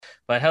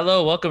But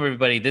hello, welcome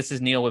everybody. This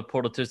is Neil with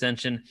Portal to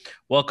Ascension.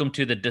 Welcome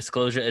to the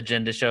Disclosure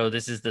Agenda Show.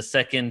 This is the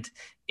second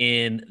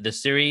in the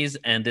series,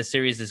 and this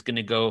series is going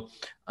to go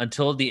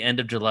until the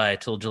end of July,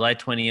 till July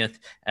 20th,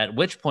 at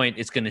which point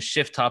it's going to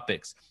shift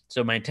topics.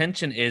 So my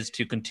intention is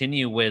to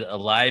continue with a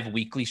live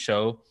weekly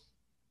show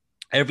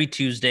every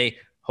Tuesday,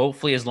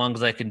 hopefully as long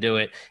as I can do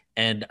it.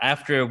 And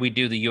after we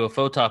do the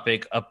UFO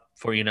topic up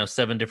for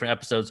 7 different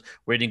episodes,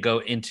 we're going to go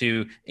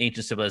into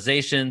ancient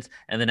civilizations,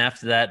 and then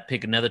after that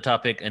pick another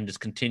topic and just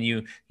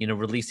continue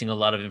releasing a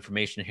lot of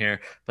information here.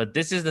 But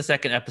this is the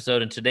second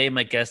episode, and today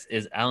my guest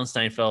is Alan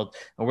Steinfeld,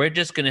 and we're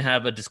just going to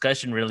have a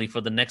discussion really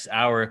for the next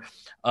hour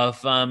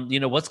of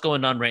what's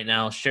going on right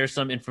now, share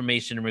some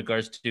information in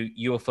regards to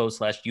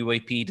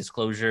UFO/UAP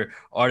disclosure,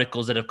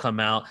 articles that have come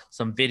out,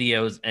 some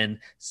videos, and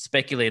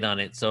speculate on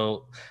it.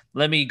 So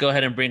let me go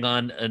ahead and bring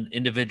on an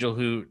individual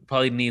who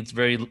probably needs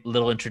very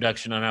little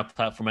introduction on our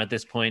platform at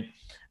this point.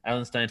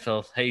 Alan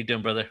Steinfeld, how you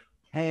doing, brother?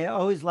 Hey, I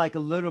always like a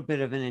little bit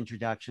of an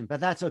introduction, but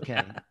that's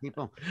okay.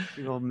 People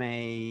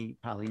may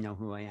probably know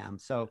who I am.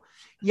 So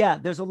yeah,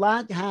 there's a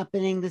lot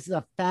happening. This is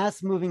a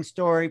fast moving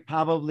story,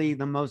 probably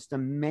the most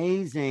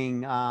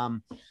amazing,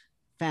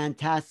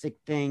 fantastic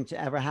thing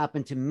to ever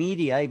happen to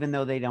media, even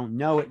though they don't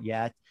know it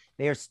yet.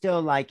 They are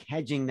still like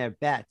hedging their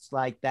bets,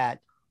 like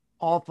that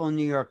awful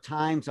New York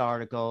Times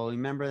article.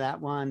 Remember that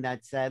one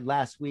that said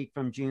last week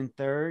from June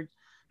 3rd?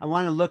 I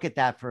want to look at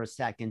that for a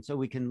second so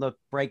we can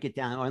break it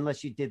down. Or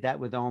unless you did that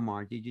with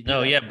Omar. Did you do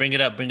No, that? yeah, bring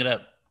it up.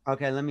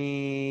 Okay, let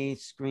me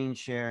screen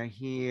share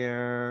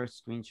here.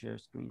 Screen share.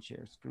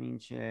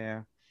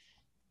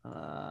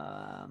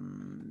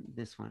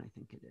 This one, I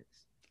think it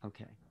is.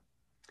 Okay,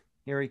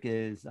 here it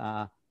is.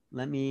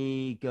 Let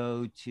me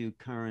go to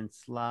current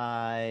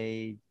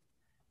slide.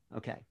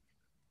 Okay,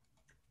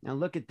 now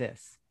look at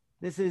this.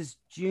 This is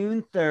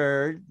June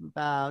 3rd,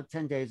 about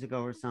 10 days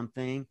ago or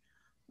something.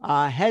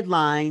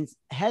 Headlines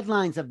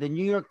of the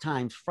New York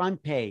Times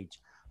front page.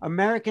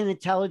 American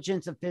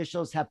intelligence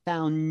officials have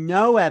found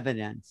no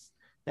evidence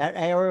that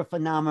aerial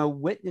phenomena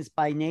witnessed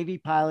by Navy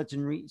pilots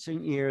in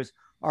recent years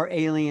are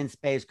alien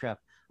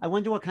spacecraft. I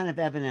wonder what kind of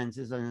evidence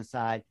is on the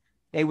side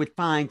they would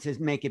find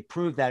to make it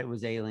prove that it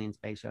was alien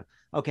spacecraft.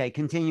 Okay,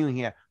 continuing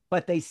here.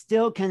 But they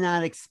still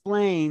cannot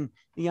explain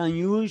the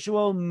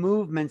unusual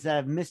movements that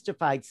have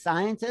mystified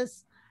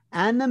scientists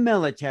and the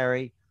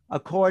military,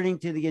 according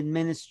to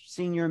the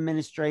senior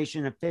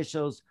administration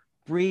officials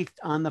briefed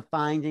on the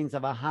findings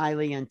of a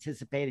highly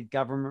anticipated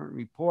government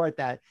report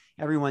that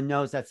everyone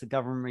knows that's the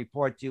government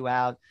report due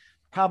out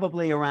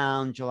probably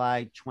around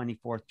July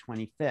 24th,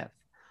 25th.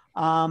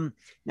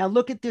 Now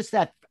look at this,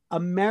 that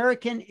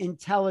American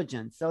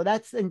intelligence. So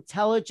that's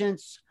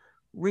intelligence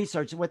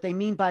research. What they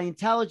mean by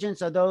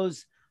intelligence are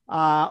those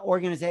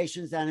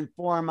organizations that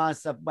inform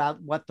us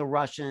about what the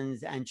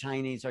Russians and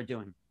Chinese are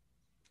doing.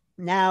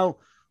 Now,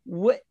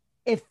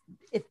 if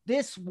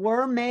this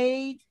were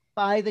made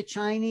by the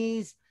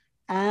Chinese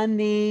and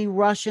the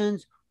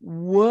Russians,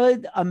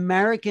 would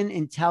American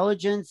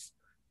intelligence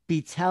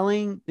be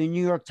telling the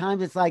New York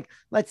Times? It's like,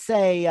 let's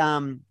say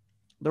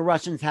the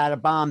Russians had a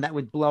bomb that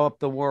would blow up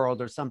the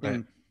world or something,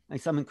 right,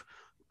 like some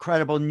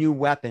incredible new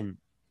weapon.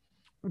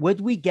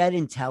 Would we get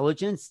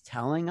intelligence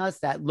telling us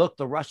that, look,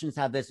 the Russians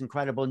have this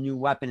incredible new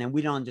weapon and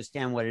we don't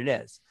understand what it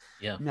is?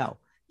 Yeah. No,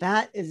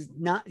 that is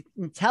not.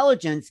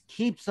 Intelligence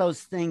keeps those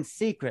things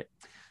secret.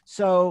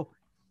 So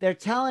they're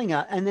telling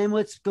us, and then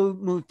let's go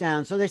move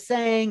down. So they're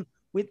saying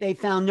they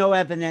found no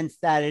evidence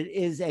that it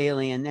is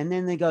alien. And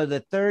then they go to the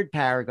third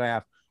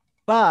paragraph.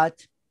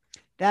 But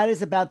that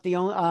is about the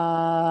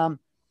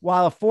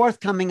while a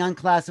forthcoming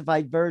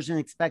unclassified version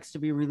expects to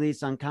be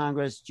released on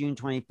Congress June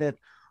 25th,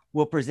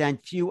 will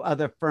present few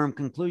other firm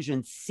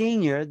conclusions.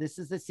 This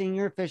is the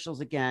senior officials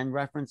again,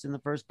 referenced in the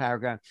first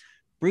paragraph,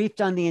 briefed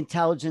on the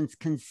intelligence,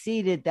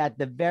 conceded that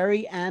the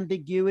very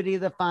ambiguity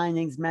of the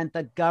findings meant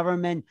the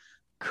government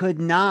could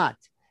not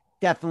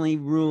definitely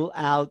rule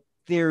out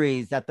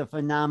theories that the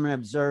phenomena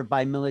observed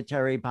by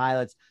military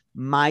pilots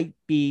might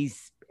be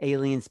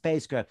alien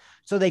spacecraft.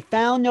 So they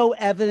found no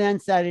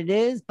evidence that it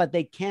is, but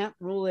they can't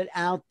rule it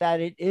out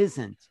that it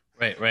isn't.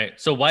 Right.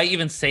 So why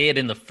even say it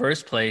in the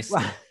first place?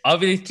 Right.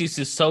 Obviously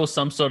to sow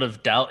some sort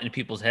of doubt in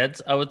people's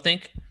heads, I would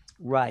think.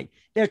 Right.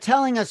 They're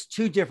telling us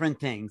two different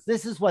things.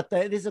 This is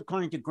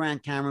according to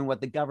Grant Cameron,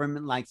 what the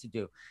government likes to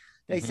do.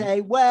 They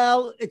say,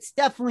 well, it's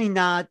definitely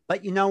not,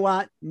 but you know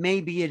what?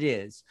 Maybe it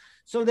is.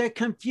 So they're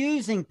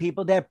confusing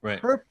people. They're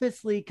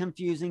purposely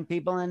confusing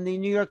people. And the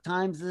New York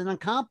Times is an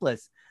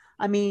accomplice.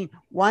 I mean,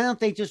 why don't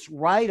they just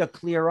write a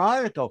clear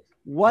article?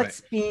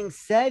 What's being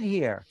said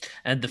here?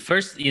 And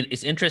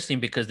it's interesting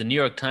because the New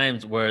York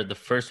Times were the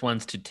first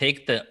ones to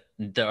take the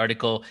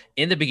article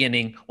in the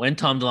beginning when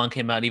Tom DeLonge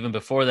came out, even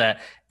before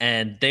that.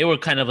 And they were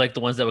kind of like the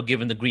ones that were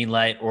given the green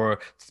light or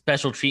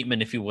special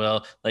treatment, if you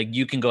will, like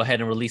you can go ahead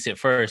and release it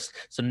first.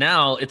 So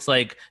now it's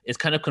like, it's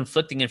kind of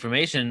conflicting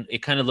information.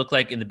 It kind of looked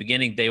like in the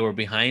beginning, they were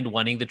behind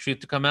wanting the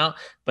truth to come out,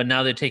 but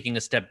now they're taking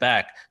a step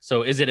back.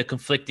 So is it a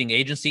conflicting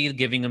agency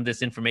giving them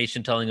this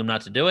information, telling them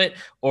not to do it?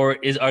 Or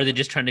are they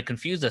just trying to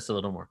confuse us a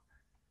little more?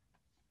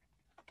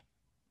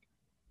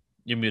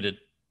 You're muted.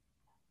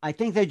 I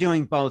think they're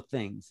doing both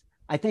things.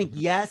 I think,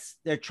 yes,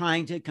 they're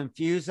trying to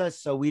confuse us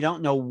so we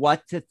don't know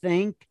what to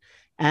think.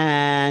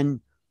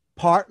 And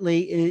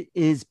partly it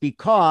is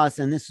because,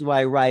 and this is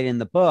why I write in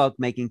the book,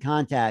 Making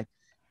Contact,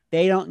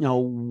 they don't know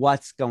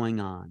what's going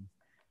on.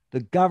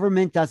 The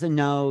government doesn't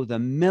know. The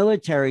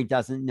military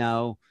doesn't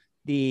know.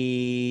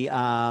 The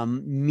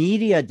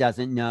media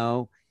doesn't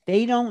know.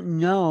 They don't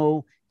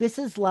know. This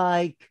is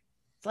like,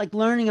 it's like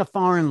learning a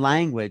foreign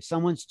language.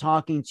 Someone's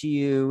talking to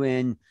you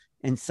in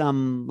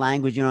some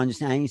language you don't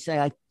understand. And you say,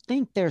 I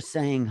think they're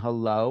saying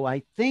hello.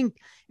 I think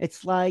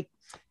it's like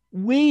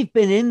we've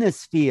been in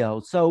this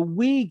field, so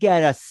we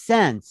get a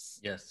sense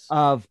Yes.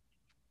 of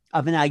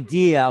an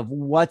idea of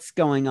what's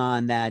going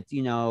on, that,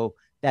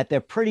 that they're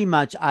pretty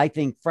much, I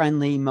think,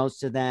 friendly,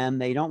 most of them.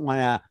 They don't want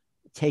to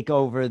take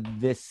over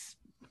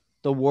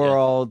the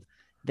world.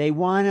 They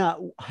want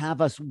to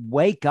have us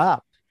wake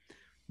up.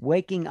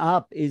 Waking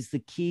up is the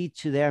key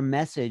to their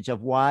message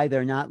of why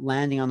they're not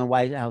landing on the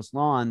White House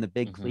lawn, the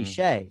big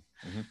cliche.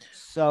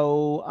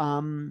 So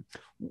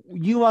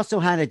you also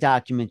had a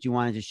document you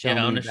wanted to show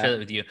me. I want to share that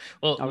with you.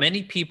 Well,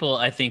 many people,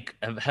 I think,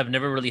 have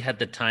never really had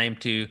the time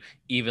to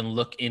even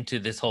look into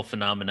this whole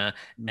phenomena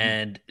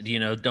and,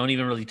 don't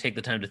even really take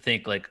the time to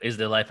think, like, is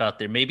there life out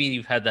there? Maybe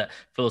you've had that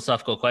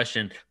philosophical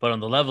question, but on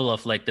the level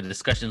of like the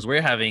discussions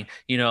we're having,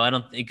 I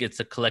don't think it's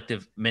a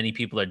collective, many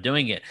people are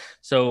doing it.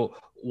 So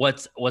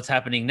what's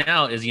happening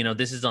now is,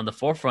 this is on the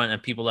forefront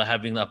and people are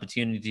having the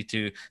opportunity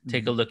to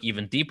take a look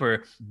even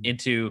deeper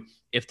into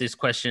if this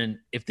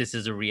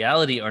is a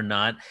reality or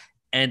not.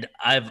 And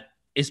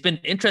it's been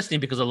interesting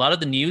because a lot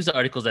of the news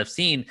articles I've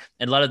seen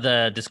and a lot of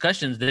the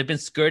discussions, they've been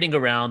skirting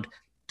around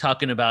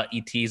talking about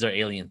ETs or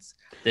aliens.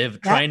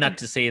 They've tried not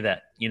to say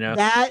that,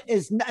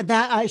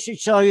 That I should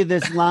show you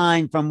this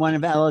line from one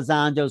of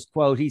Elizondo's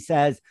quote. He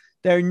says,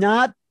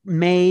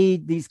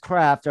 these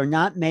craft are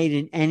not made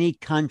in any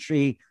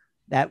country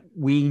that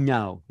we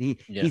know.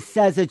 He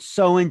says it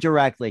so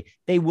indirectly.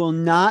 They will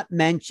not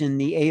mention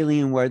the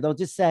alien word. They'll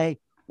just say,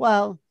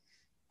 well,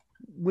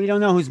 we don't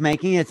know who's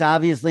making it. It's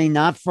obviously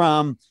not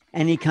from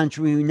any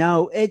country we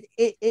know. It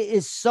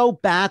is so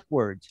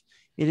backwards.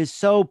 It is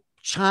so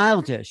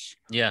childish.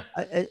 Yeah.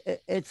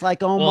 It's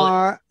like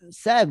Omar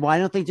said, why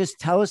don't they just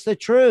tell us the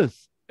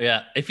truth?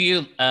 Yeah. If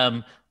you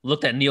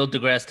looked at Neil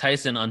deGrasse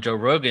Tyson on Joe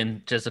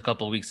Rogan just a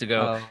couple of weeks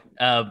ago,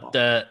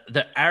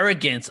 the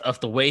arrogance of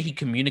the way he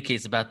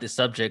communicates about this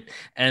subject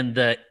and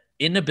the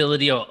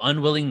inability or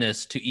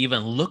unwillingness to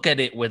even look at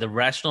it with a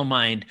rational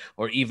mind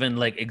or even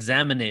like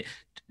examine it,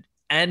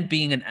 and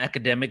being an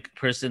academic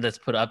person that's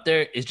put up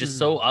there is just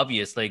so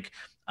obvious. Like,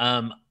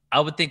 I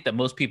would think that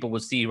most people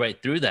would see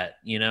right through that,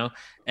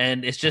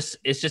 and it's just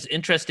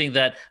interesting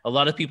that a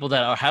lot of people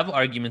that have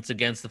arguments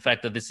against the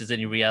fact that this is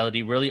any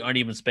reality really aren't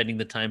even spending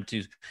the time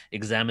to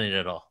examine it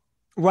at all.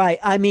 Right.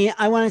 I mean,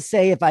 I want to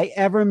say if I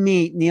ever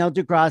meet Neil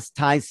deGrasse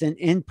Tyson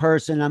in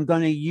person, I'm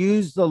going to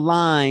use the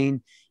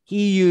line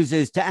he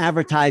uses to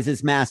advertise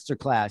his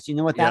masterclass. You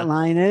know what that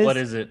line is? What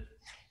is it?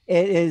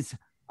 It is,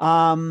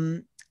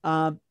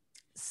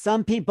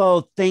 some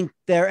people think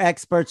they're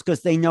experts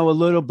because they know a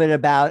little bit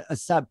about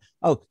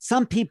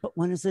some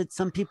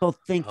people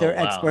think they're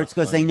experts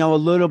because they know a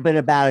little bit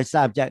about a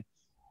subject.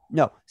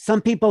 No,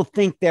 some people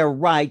think they're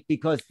right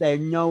because they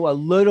know a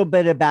little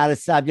bit about a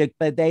subject,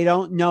 but they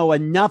don't know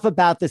enough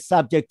about the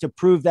subject to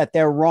prove that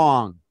they're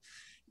wrong.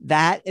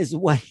 That is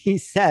what he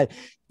said.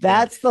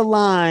 That's the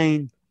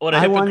line. What a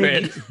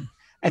hypocrite.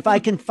 If I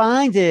can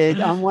find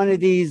it on one of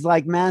these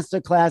like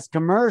masterclass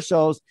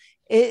commercials,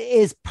 it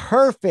is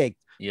perfect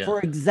for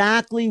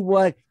exactly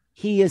what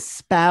he is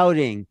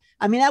spouting.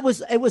 I mean, it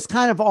was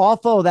kind of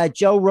awful that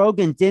Joe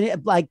Rogan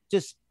didn't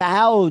just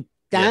bow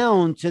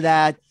down to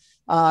that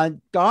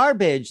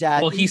garbage.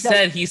 He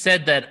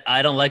said that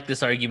I don't like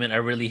this argument. I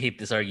really hate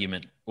this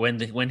argument.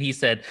 When he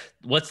said,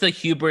 what's the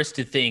hubris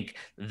to think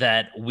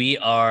that we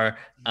are,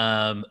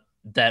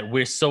 that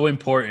we're so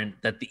important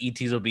that the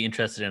ETs will be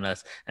interested in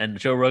us? And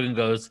Joe Rogan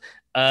goes,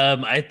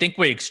 I think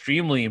we're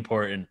extremely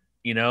important.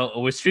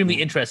 We're extremely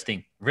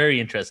interesting, very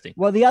interesting.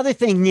 Well, the other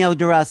thing Neil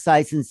deGrasse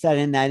Tyson said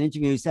in that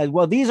interview, he said,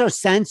 well, these are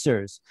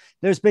censors.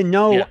 There's been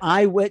no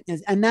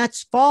eyewitness, and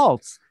that's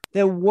false.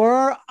 There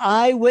were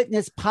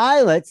eyewitness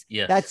pilots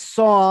that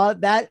saw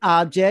that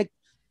object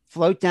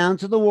float down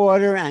to the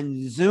water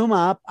and zoom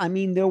up. I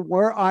mean, there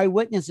were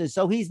eyewitnesses.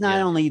 So he's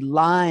not only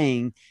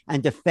lying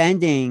and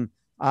defending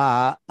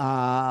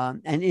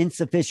an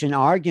insufficient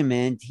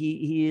argument.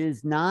 He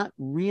is not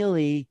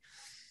really.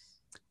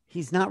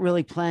 He's not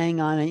really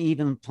playing on an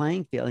even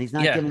playing field. He's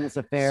not giving us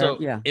a fair. So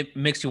it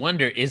makes you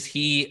wonder: is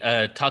he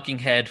a talking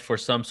head for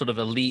some sort of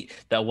elite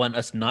that want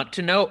us not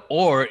to know,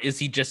 or is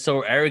he just so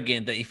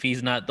arrogant that if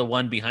he's not the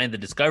one behind the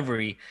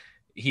discovery,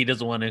 he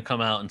doesn't want to come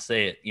out and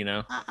say it?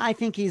 I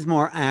think he's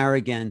more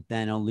arrogant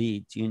than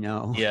elite.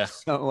 Yeah.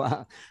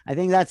 So I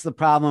think that's the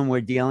problem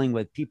we're dealing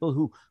with. People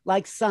who,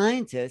 like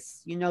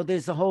scientists,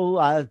 there's a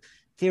whole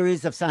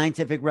theories of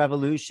scientific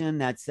revolution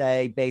that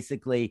say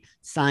basically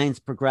science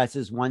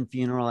progresses one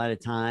funeral at a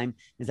time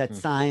is that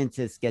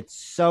scientists get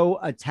so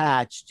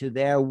attached to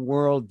their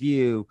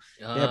worldview,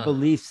 their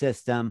belief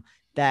system,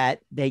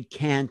 that they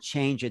can't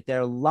change it.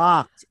 They're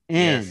locked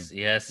in.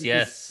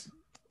 Yes.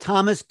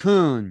 Thomas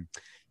Kuhn.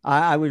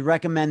 I would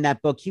recommend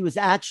that book. He was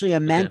actually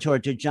a mentor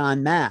to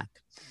John Mack.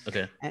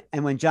 Okay.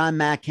 And when John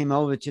Mack came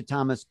over to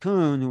Thomas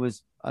Kuhn, who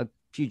was a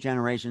few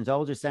generations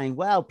older, saying,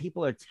 well,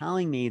 people are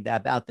telling me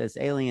that about this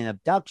alien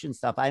abduction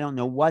stuff, I don't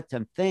know what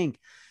to think.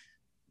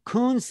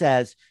 Kuhn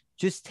says,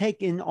 just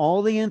take in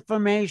all the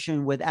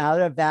information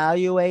without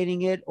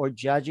evaluating it or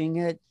judging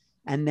it.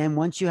 And then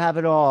once you have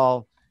it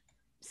all,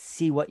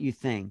 see what you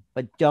think,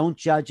 but don't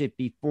judge it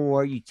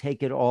before you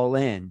take it all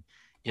in.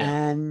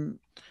 And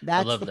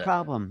that's the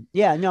problem.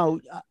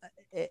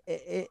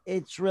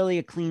 It's really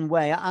a clean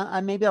way.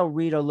 I maybe I'll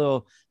read a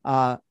little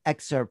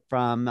excerpt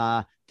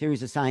from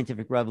Theories of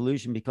Scientific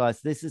Revolution,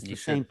 because this is the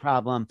same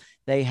problem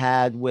they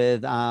had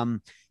with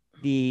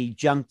the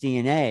junk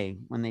DNA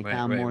when they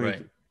found more.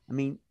 I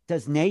mean,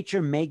 does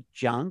nature make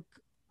junk?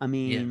 I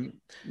mean,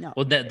 no.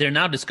 Well, they're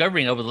now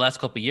discovering over the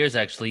last couple of years,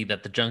 actually,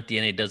 that the junk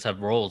DNA does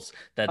have roles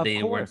that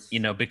they weren't,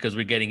 because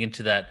we're getting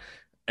into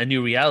a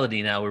new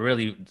reality now. We're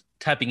really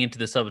tapping into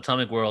the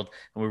subatomic world,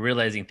 and we're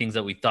realizing things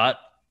that we thought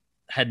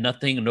had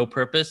nothing, no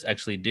purpose,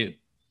 actually do.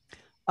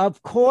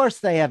 Of course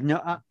they have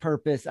no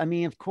purpose. I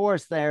mean, of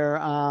course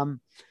there's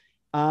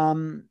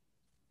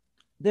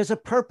a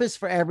purpose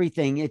for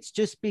everything. It's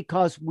just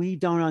because we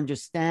don't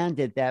understand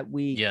it that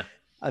we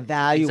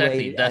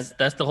evaluate. Exactly.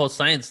 That's the whole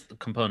science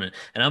component.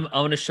 And I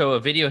want to show a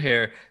video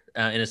here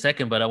in a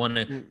second, but I want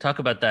to talk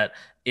about that.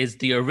 Is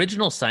the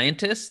original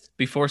scientists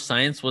before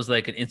science was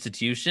like an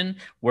institution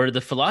were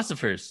the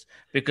philosophers,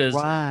 because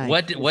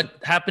what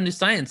happened to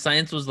science?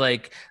 Science was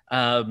like,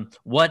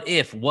 what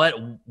if,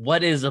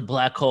 what is a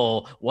black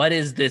hole? What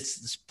is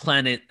this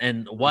planet?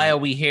 And why are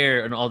we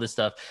here? And all this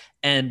stuff.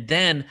 And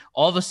then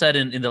all of a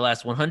sudden in the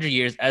last 100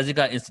 years, as it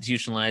got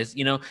institutionalized,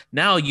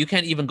 now you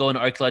can't even go into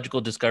archaeological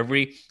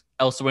discovery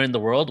elsewhere in the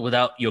world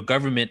without your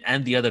government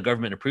and the other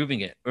government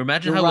approving it. Or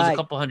imagine how it was a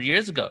couple hundred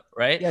years ago,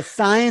 right? Yeah,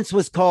 science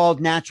was called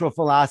natural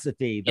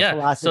philosophy, the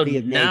philosophy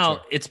of nature.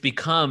 Now it's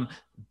become,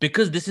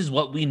 because this is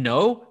what we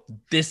know,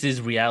 this is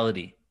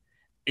reality.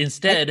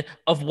 Instead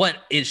of what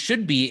it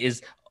should be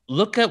is,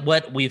 look at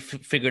what we've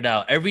figured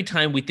out. Every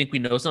time we think we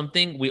know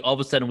something, we all of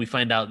a sudden we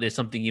find out there's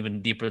something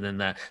even deeper than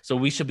that. So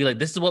we should be like,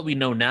 this is what we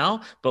know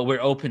now, but we're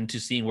open to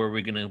seeing where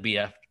we're going to be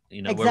after.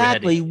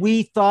 Exactly.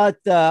 We thought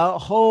the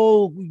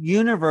whole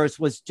universe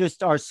was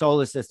just our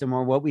solar system,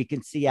 or what we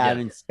can see out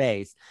in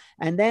space.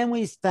 And then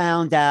we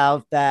found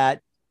out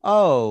that,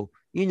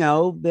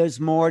 there's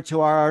more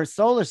to our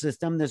solar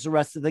system. There's the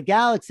rest of the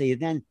galaxy.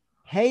 Then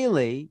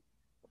Haley,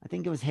 I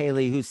think it was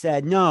Haley, who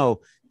said,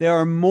 no, there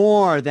are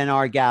more than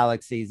our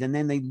galaxies. And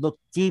then they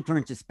looked deeper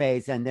into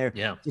space and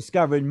they're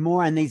discovered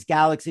more. And these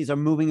galaxies are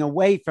moving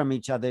away from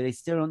each other. They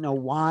still don't know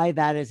why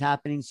that is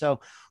happening. So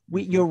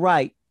you're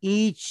right.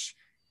 Each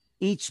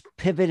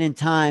pivot in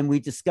time, we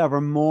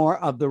discover more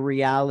of the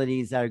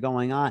realities that are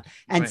going on.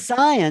 And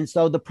science,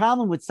 though, the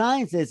problem with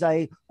science is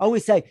I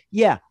always say,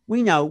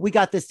 we know, we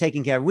got this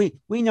taken care of. We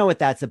know what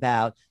that's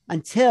about,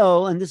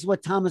 until, and this is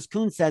what Thomas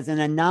Kuhn says,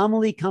 an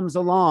anomaly comes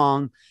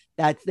along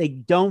that they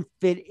don't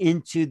fit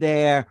into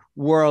their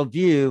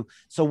worldview.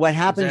 So what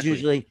happens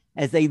usually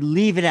is they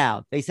leave it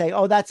out. They say,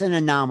 oh, that's an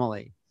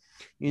anomaly,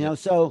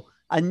 so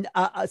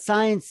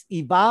science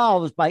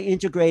evolves by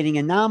integrating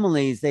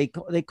anomalies. They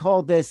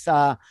call this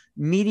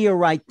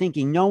meteorite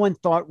thinking. No one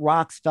thought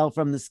rocks fell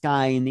from the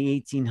sky in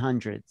the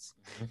 1800s,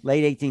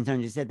 late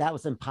 1800s. Said that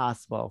was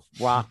impossible,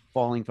 rock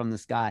falling from the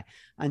sky,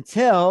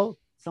 until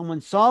someone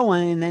saw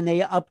one, and then they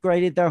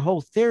upgraded their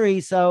whole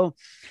theory. So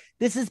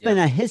this has been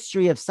a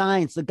history of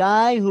science. The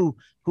guy who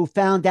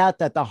found out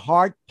that the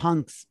heart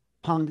pumps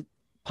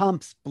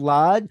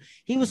blood,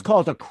 he was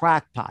called a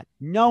crackpot.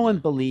 No one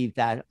believed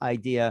that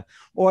idea.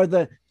 Or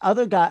the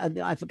other guy,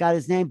 I forgot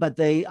his name, but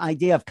the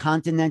idea of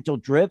continental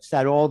drifts,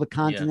 that all the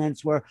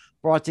continents were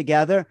brought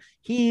together,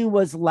 he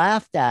was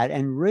laughed at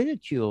and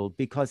ridiculed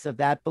because of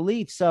that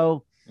belief.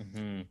 So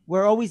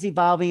we're always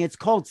evolving. It's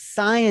called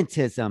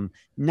scientism,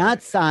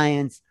 not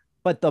science,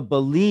 but the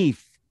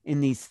belief in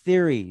these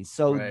theories.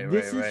 So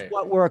this is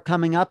what we're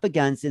coming up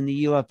against in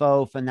the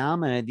UFO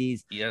phenomena.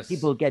 These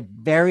people get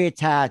very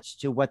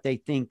attached to what they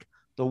think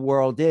the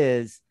world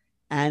is,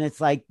 and it's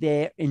like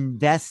they're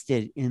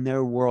invested in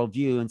their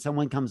worldview, and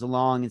someone comes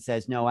along and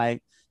says, no,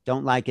 I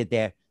don't like it,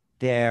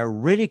 they're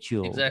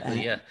ridiculed.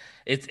 Exactly.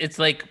 It's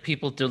like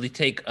people really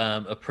take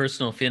a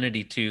personal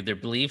affinity to their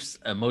beliefs,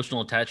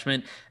 emotional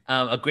attachment.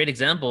 A great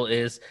example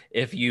is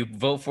if you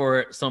vote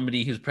for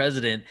somebody who's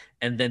president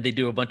and then they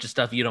do a bunch of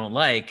stuff you don't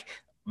like,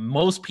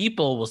 most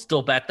people will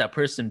still back that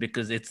person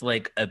because it's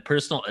like a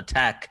personal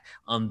attack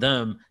on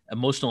them,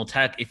 emotional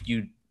attack.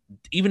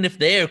 Even if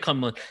they're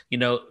kind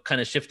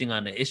of shifting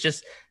on it, it's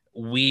just,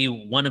 we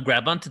want to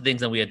grab onto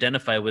things and we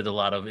identify with a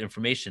lot of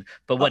information.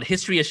 But what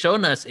history has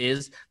shown us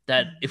is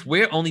that if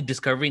we're only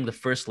discovering the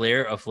first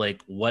layer of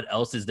like what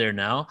else is there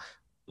now,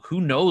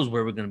 who knows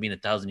where we're going to be in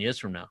 1,000 years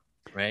from now,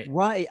 right?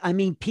 Right. I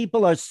mean,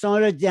 people are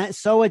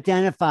so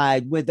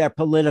identified with their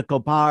political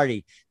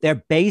party, their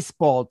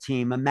baseball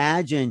team.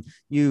 Imagine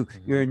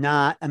you're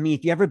not. I mean,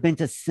 if you ever been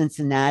to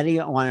Cincinnati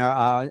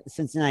on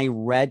Cincinnati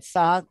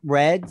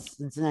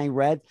Cincinnati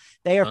Reds,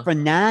 they are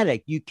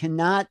fanatic. You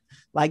cannot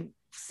like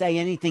say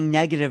anything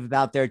negative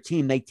about their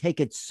team. They take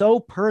it so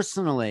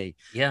personally,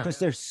 because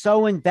they're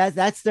so invested.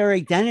 That's their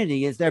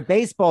identity, is their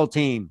baseball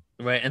team.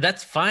 Right, and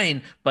that's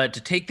fine. But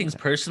to take things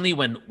personally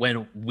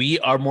when we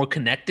are more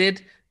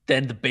connected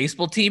than the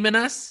baseball team and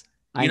us,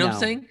 you know what I'm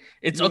saying?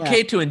 It's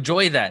okay to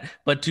enjoy that,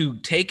 but to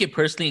take it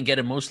personally and get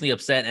emotionally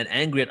upset and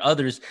angry at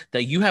others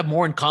that you have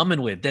more in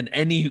common with than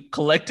any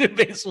collective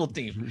baseball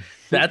team,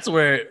 that's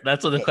what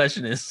the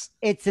question is.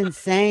 It's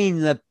insane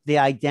the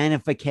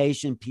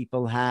identification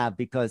people have,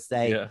 because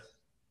they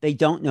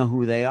don't know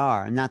who they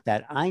are. Not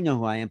that I know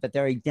who I am, but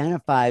they're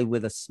identified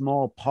with a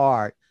small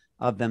part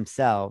of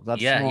themselves.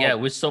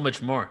 With so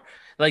much more.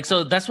 Like,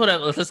 so that's what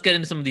let's get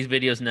into some of these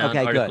videos now,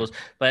 articles. Good.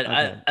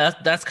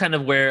 But that's kind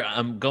of where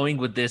I'm going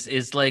with this,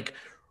 is like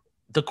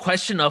the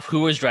question of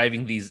who is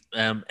driving these.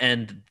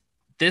 And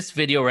this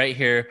video right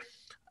here,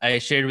 I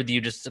shared with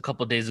you just a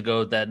couple of days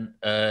ago that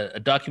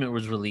a document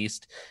was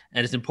released.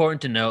 And it's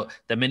important to note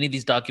that many of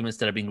these documents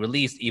that are being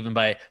released, even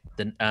by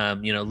the,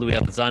 Luis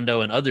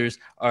Elizondo and others,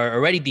 are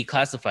already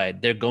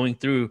declassified. They're going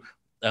through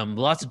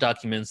lots of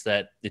documents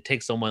that it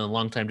takes someone a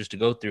long time just to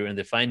go through, and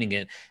they're finding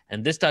it.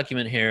 And this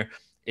document here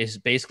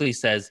basically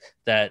says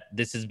that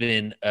this has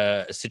been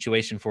a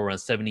situation for around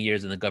 70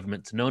 years and the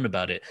government's known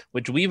about it,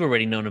 which we've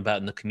already known about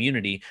in the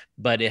community,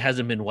 but it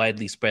hasn't been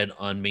widely spread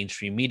on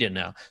mainstream media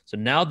now. So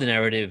now the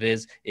narrative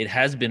is it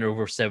has been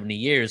over 70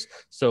 years.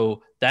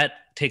 So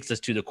that takes us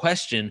to the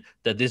question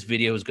that this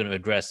video is going to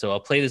address. So I'll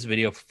play this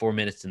video for 4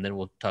 minutes and then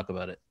we'll talk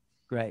about it.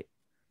 Great.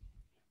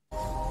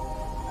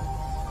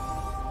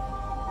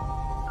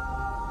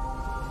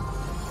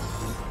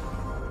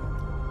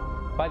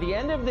 By the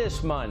end of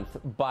this month,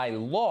 by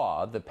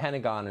law, the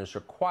Pentagon is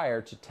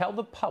required to tell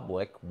the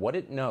public what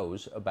it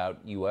knows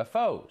about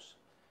UFOs.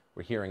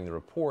 We're hearing the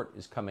report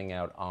is coming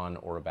out on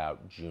or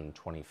about June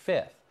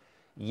 25th.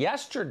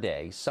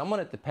 Yesterday, someone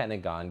at the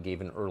Pentagon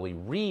gave an early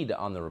read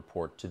on the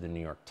report to the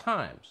New York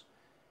Times.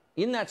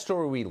 In that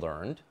story, we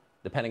learned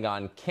the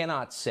Pentagon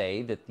cannot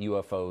say that the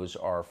UFOs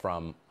are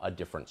from a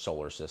different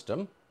solar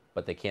system,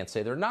 but they can't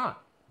say they're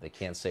not. They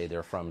can't say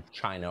they're from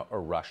China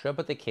or Russia,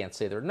 but they can't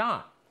say they're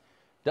not.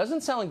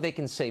 Doesn't sound like they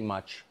can say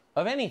much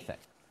of anything.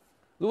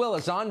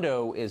 Luis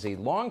Elizondo is a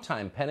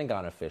longtime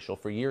Pentagon official.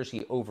 For years,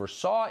 he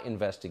oversaw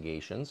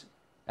investigations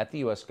at the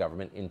U.S.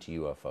 government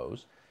into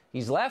UFOs.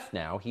 He's left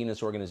now. He and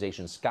his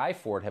organization,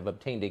 Skyfort, have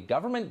obtained a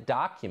government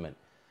document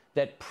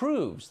that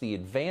proves the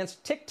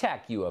advanced Tic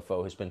Tac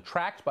UFO has been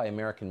tracked by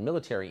American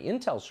military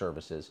intel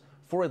services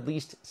for at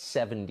least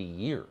 70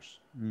 years.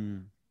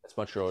 That's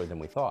much earlier than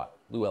we thought.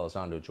 Luis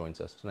Elizondo joins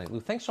us tonight.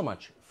 Lou, thanks so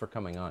much for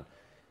coming on.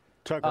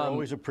 Tucker,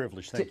 always a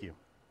privilege. Thank you.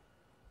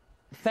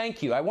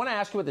 Thank you. I want to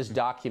ask you about this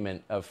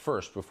document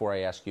first before I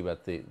ask you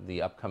about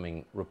the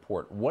upcoming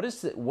report. What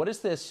is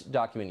this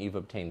document you've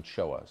obtained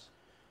show us?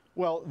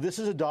 Well, this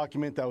is a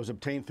document that was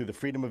obtained through the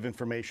Freedom of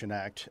Information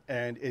Act,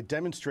 and it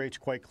demonstrates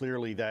quite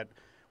clearly that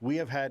we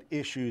have had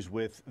issues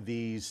with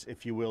these,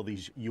 if you will,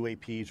 these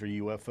UAPs or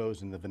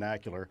UFOs in the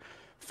vernacular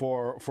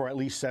for at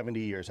least 70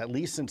 years, at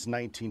least since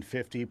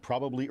 1950,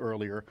 probably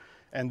earlier.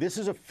 And this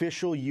is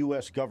official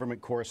U.S.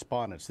 government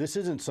correspondence. This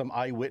isn't some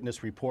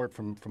eyewitness report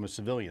from a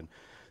civilian.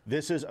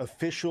 This is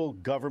official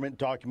government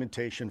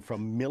documentation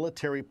from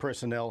military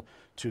personnel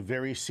to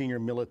very senior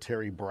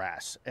military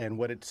brass. And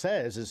what it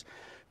says is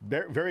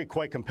very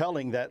quite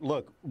compelling that,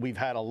 look, we've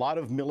had a lot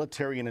of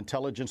military and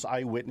intelligence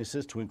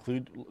eyewitnesses, to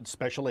include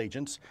special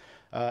agents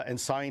and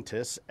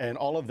scientists, and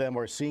all of them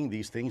are seeing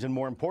these things. And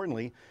more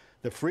importantly,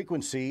 the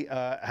frequency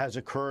has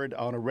occurred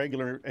on a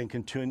regular and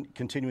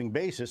continuing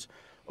basis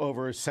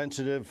over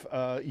sensitive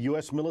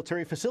U.S.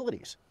 military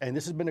facilities. And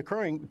this has been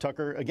occurring,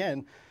 Tucker,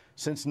 again,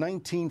 since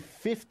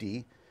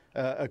 1950,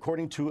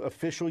 according to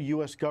official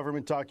U.S.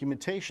 government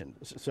documentation.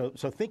 So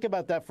think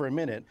about that for a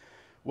minute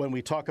when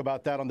we talk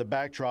about that on the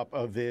backdrop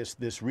of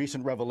this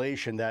recent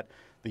revelation that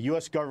the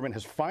U.S. government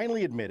has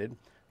finally admitted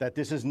that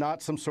this is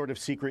not some sort of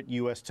secret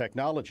U.S.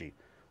 technology.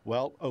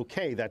 Well,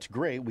 okay, that's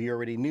great. We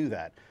already knew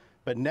that.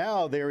 But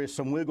now there is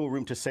some wiggle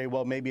room to say,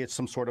 well, maybe it's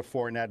some sort of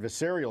foreign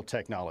adversarial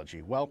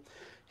technology. Well,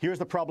 here's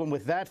the problem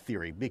with that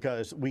theory,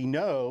 because we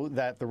know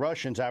that the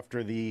Russians,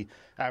 after the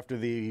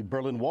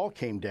Berlin Wall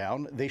came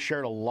down, they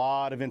shared a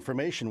lot of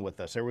information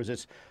with us. There was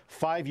this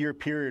 5-year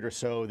period or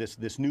so,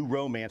 this new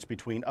romance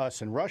between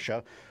us and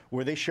Russia,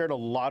 where they shared a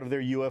lot of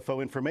their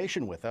UFO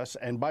information with us.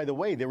 And by the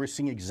way, they were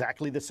seeing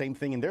exactly the same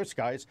thing in their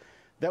skies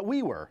that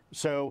we were.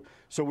 So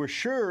we're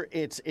sure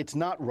it's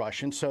not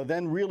Russian. So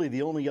then really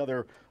the only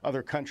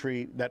other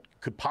country that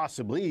could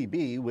possibly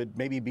be would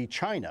maybe be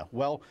China.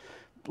 Well,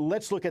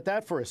 let's look at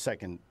that for a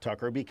second,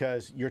 Tucker,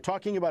 because you're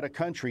talking about a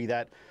country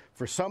that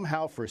for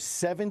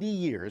 70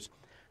 years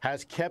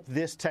has kept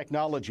this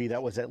technology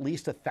that was at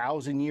least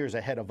 1,000 years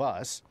ahead of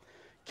us,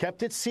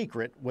 kept it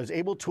secret, was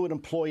able to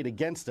employ it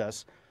against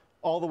us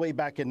all the way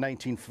back in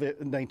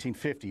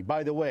 1950.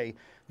 By the way,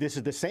 this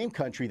is the same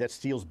country that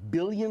steals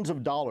billions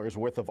of dollars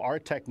worth of our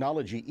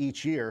technology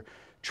each year,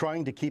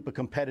 trying to keep a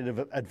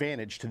competitive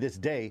advantage to this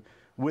day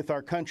with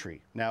our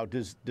country. Now,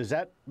 does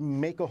that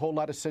make a whole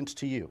lot of sense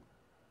to you?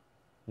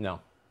 No,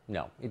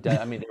 it does.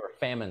 I mean, there were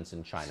famines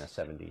in China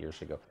 70 years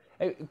ago.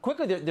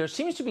 Quickly, there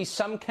seems to be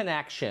some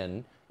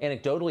connection,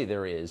 anecdotally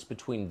there is,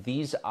 between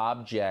these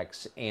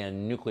objects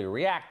and nuclear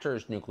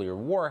reactors, nuclear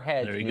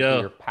warheads,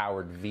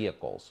 nuclear-powered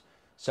vehicles,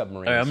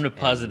 submarines. All right, I'm going to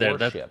pause it there.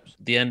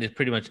 The end is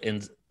pretty much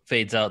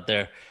fades out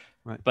there.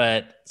 Right.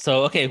 But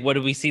so, okay, what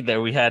did we see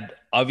there? We had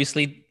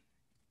obviously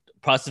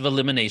process of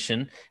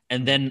elimination,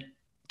 and then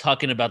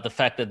talking about the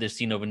fact that they're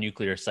seen over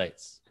nuclear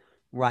sites.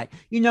 Right.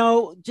 You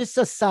know, just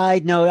a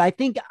side note, I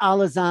think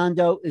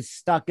Elizondo is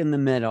stuck in the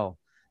middle.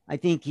 I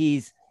think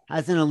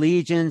has an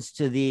allegiance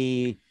to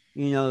the,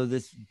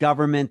 this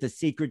government, the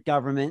secret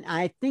government.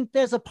 I think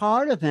there's a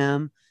part of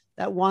him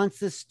that wants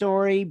the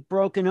story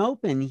broken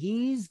open.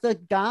 He's the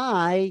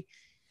guy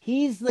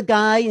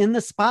in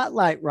the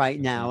spotlight right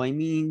now. I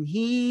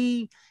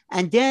mean,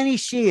 and Danny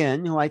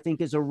Sheehan, who I think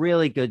is a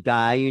really good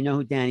guy. You know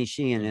who Danny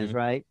Sheehan is,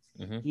 right?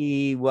 Mm-hmm.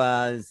 He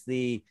was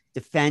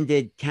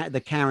defended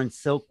the Karen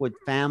Silkwood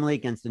family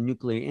against the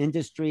nuclear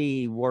industry.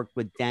 He worked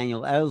with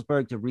Daniel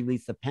Ellsberg to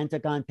release the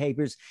Pentagon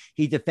Papers.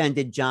 He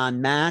defended John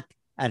Mack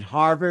at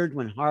Harvard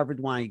when Harvard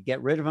wanted to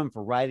get rid of him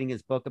for writing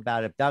his book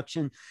about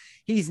abduction.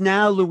 He's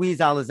now Luis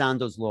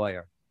Elizondo's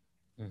lawyer.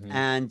 Mm-hmm.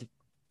 And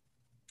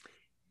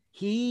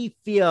he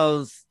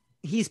feels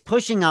he's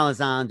pushing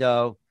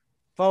Elizondo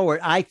forward,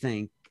 I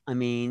think. I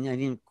mean, I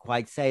didn't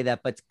quite say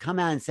that, but to come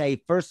out and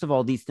say, first of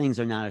all, these things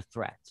are not a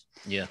threat.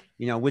 Yeah.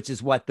 Which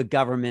is what the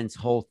government's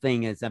whole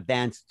thing is,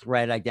 advanced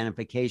threat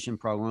identification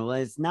program. Well,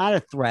 it's not a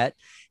threat.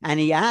 And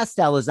he asked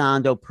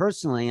Elizondo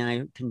personally, and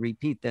I can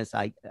repeat this.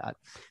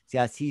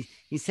 Yes, he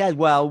said,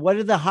 well, what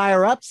are the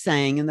higher ups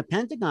saying in the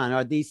Pentagon?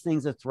 Are these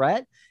things a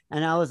threat?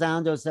 And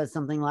Elizondo says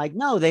something like,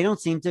 no, they don't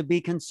seem to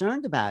be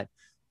concerned about it.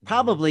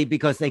 Probably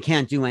because they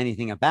can't do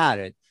anything about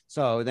it.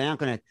 So they're not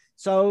going to.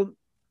 So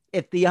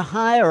if the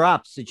higher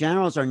ups, the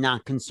generals, are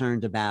not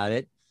concerned about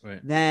it, right,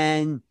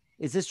 then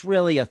is this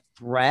really a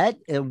threat?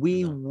 Are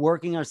we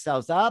working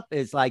ourselves up?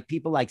 Is like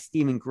people like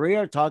Stephen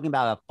Greer talking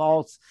about a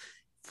false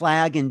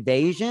flag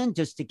invasion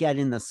just to get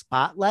in the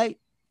spotlight?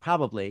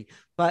 Probably.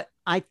 But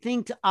I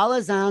think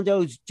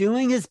Elizondo's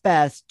doing his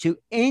best to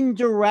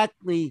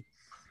indirectly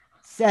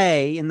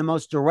say, in the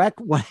most direct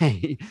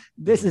way,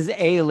 this is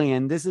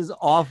alien, this is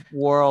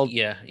off-world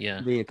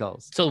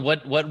vehicles. So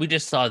what we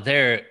just saw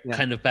there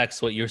kind of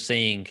backs what you're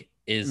saying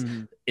is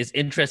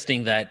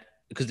interesting, that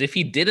because if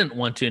he didn't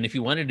want to, and if he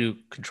wanted to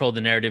control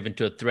the narrative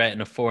into a threat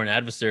and a foreign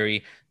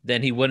adversary,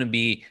 then he wouldn't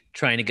be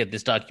trying to get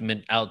this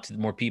document out to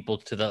more people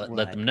to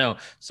let them know.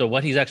 So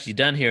what he's actually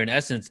done here, in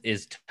essence,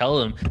 is to tell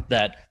them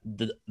that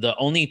there's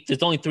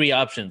only three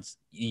options: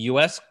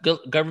 U.S.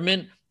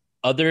 government,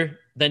 other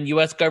than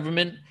U.S.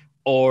 government,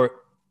 or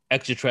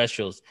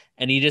extraterrestrials.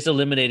 And he just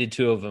eliminated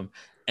two of them.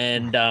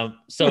 And and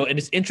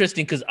it's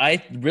interesting because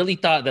I really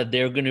thought that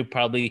they're going to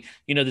probably,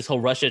 this whole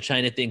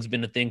Russia-China thing's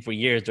been a thing for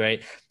years,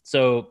 right?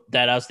 So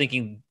that I was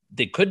thinking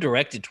they could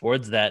direct it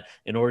towards that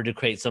in order to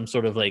create some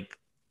sort of like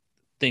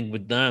thing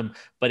with them.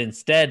 But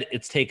instead,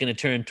 it's taken a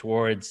turn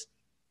towards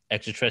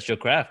extraterrestrial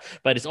craft.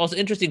 But it's also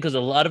interesting because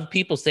a lot of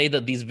people say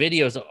that these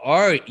videos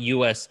are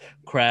U.S.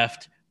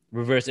 craft,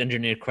 reverse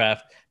engineered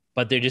craft,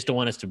 but they just don't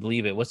want us to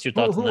believe it. What's your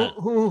thoughts on that?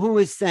 Who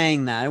is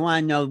saying that? I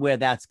want to know where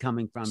that's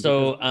coming from.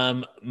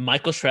 So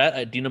Michael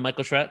Schratt, do you know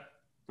Michael Schratt?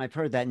 I've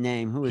heard that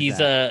name. Who is He's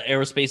that? He's an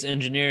aerospace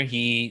engineer.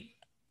 He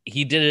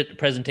did a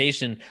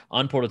presentation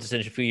on Portal to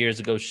Ascension a few years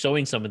ago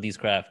showing some of these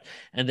craft.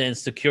 And then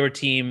Secure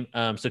Team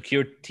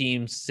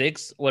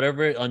 6,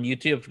 whatever, on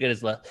YouTube, I forget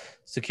his last,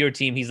 Secure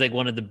Team, he's like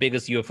one of the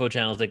biggest UFO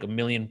channels, like 1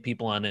 million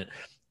people on it.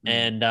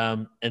 And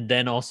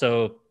then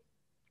also...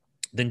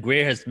 Then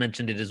Greer has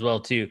mentioned it as well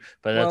too,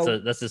 but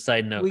that's a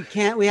side note.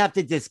 We have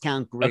to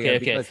discount Greer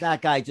because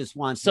that guy just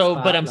wants. So,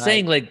 but I'm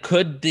saying, like,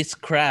 could this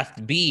craft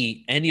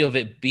any of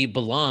it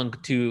belong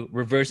to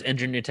reverse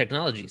engineered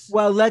technologies?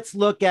 Well, let's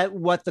look at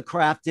what the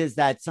craft is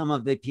that some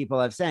of the people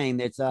are saying.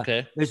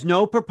 There's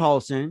no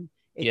propulsion.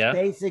 It's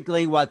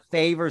basically what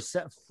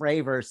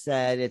Fravor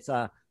said. It's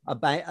a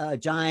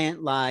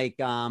giant like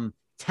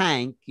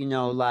tank,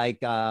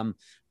 like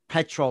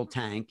petrol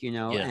tank,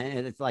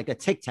 and it's like a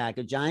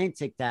giant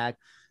tic tac,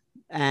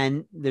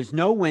 and there's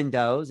no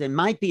windows. It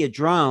might be a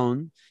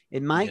drone.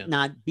 It might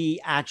not be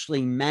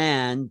actually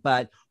manned,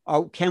 but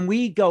can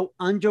we go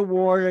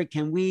underwater?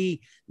 Can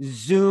we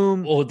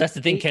zoom? Well, that's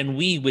the thing. Can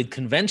we with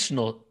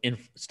conventional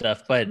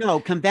stuff? But no,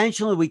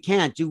 conventionally we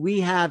can't. Do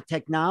we have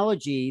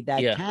technology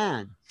that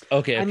can?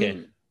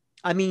 Okay.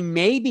 I mean,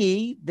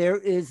 maybe there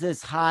is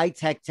this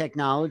high-tech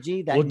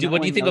technology that. What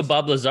do you think of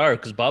Bob Lazar?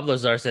 Because Bob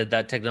Lazar said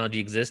that technology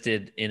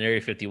existed in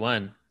Area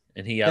 51,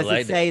 and he outlined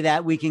it. Does it say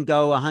that we can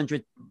go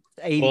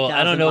 180,000 Well,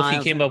 I don't know if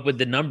he came up with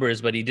the numbers,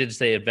 but he did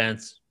say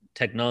advanced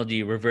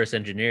technology, reverse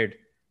engineered,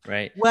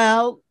 right?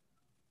 Well,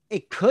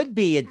 it could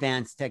be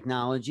advanced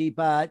technology,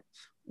 but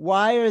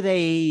why are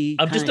they?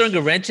 I'm just throwing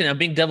a wrench in. I'm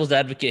being devil's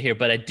advocate here,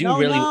 but I do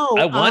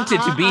I want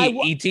it to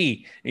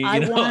be ET.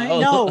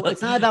 No,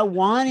 it's not about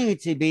wanting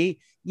it to be.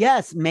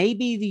 Yes,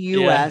 maybe the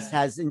U.S.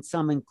 has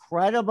some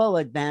incredible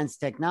advanced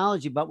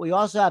technology, but we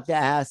also have to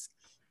ask,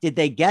 did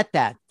they get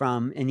that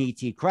from an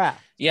ET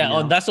craft?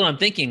 Yeah, that's what I'm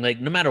thinking.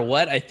 Like, no matter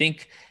what, I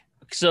think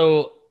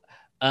so.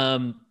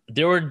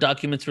 There were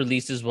documents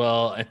released as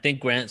well. I think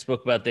Grant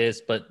spoke about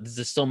this, but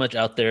there's so much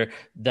out there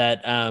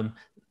that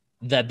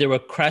that there were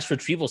crash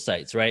retrieval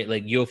sites, right?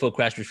 Like UFO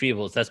crash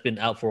retrievals. That's been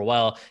out for a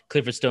while.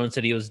 Clifford Stone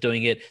said he was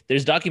doing it.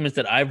 There's documents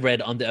that I've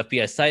read on the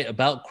FBI site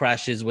about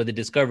crashes where they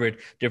discovered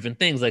different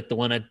things, like the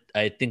one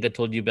I think I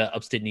told you about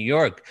upstate New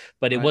York,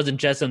 but it wasn't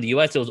just in the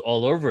US, it was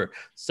all over.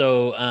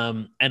 So,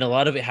 and a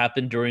lot of it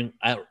happened during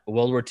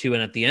World War II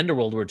and at the end of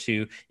World War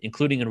II,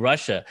 including in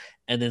Russia.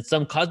 And then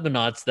some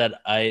cosmonauts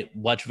that I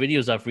watched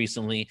videos of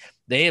recently,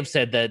 they have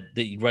said that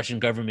the Russian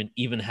government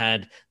even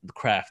had the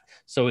craft.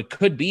 So it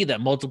could be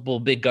that multiple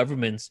big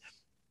governments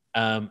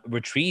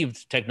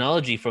retrieved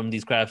technology from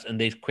these crafts and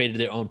they've created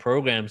their own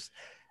programs.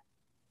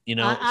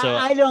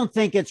 I don't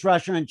think it's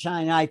Russia and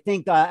China. I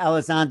think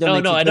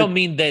Elizondo. No, I don't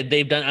mean that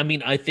they've done. I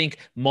mean, I think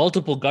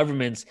multiple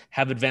governments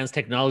have advanced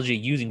technology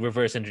using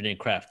reverse engineering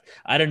craft.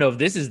 I don't know if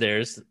this is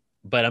theirs,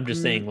 but I'm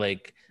just saying,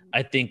 like,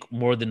 I think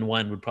more than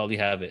one would probably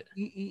have it.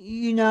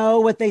 You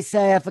know what they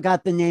say? I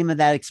forgot the name of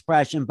that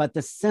expression, but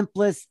the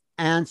simplest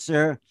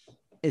answer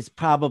is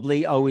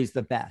probably always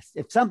the best.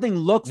 If something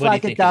looks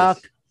like a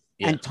duck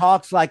and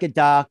talks like a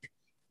duck,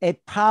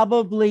 it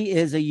probably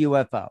is a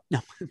UFO. No,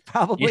 it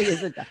probably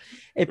is a duck.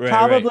 It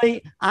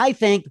probably, I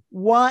think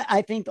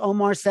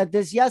Omar said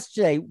this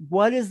yesterday.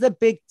 What is the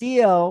big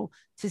deal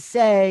to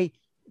say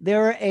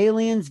there are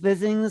aliens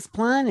visiting this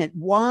planet?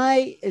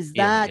 Why is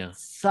that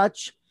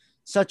such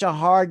a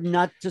hard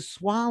nut to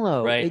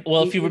swallow? Right.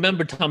 If you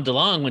remember Tom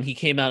DeLonge, when he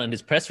came out in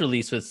his press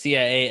release with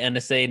CIA,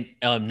 NSA,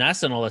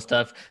 NASA, and all that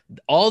stuff,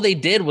 all they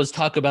did was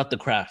talk about the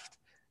craft.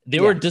 They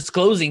were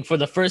disclosing for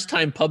the first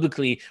time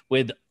publicly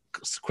with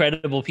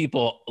credible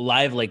people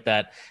live like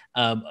that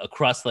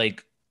across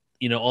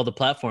all the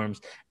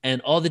platforms.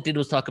 And all they did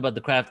was talk about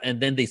the craft.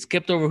 And then they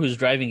skipped over who's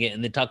driving it.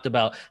 And they talked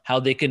about how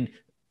they can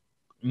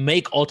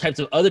make all types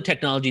of other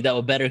technology that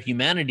will better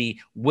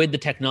humanity with the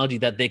technology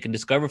that they can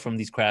discover from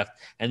these craft.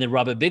 And then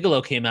Robert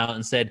Bigelow came out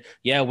and said,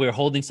 yeah, we're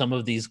holding some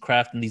of these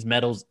craft and these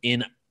metals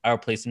in our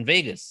place in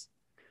Vegas.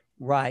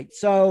 Right.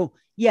 So,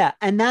 yeah.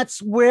 And that's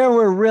where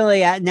we're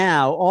really at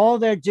now. All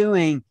they're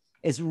doing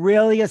is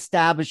really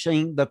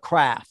establishing the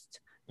craft,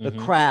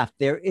 craft.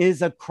 There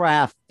is a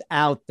craft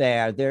out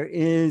there. There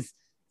is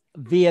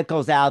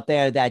vehicles out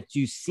there that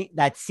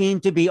that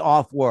seem to be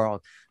off world.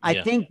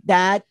 I think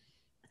that,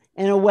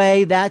 in a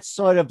way, that's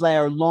sort of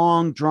their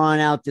long drawn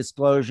out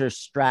disclosure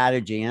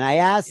strategy. And I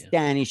asked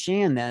Danny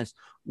Sheehan this,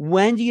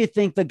 when do you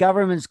think the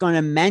government's going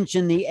to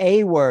mention the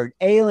A word,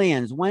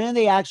 aliens? When are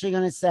they actually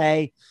going to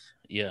say,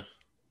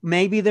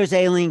 maybe there's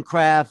alien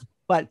craft,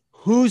 but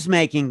who's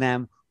making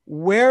them?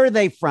 Where are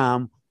they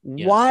from?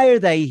 Why are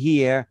they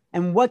here?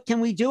 And what can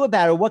we do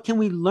about it? What can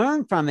we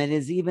learn from it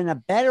is even a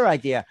better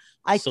idea.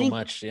 I think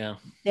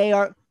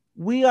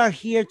we are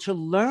here to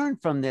learn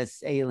from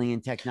this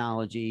alien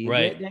technology.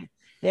 Right.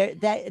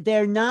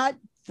 They're not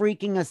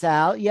freaking us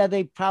out. Yeah,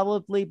 they've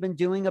probably been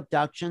doing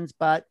abductions,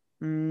 but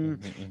and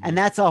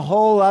that's a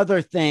whole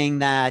other thing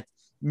that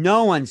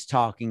no one's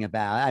talking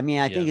about. I mean,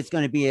 I think it's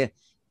going to be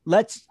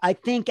I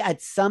think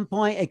at some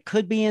point it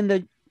could be in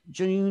the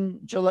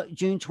June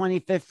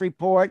 25th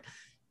report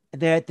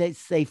that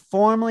they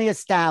formally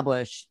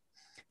established,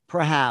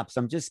 perhaps,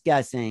 I'm just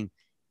guessing,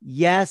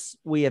 yes,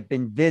 we have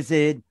been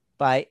visited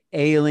by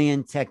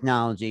alien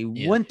technology.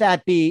 Wouldn't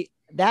that be,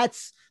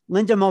 that's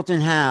Linda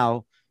Moulton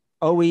Howe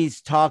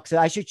always talks.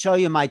 I should show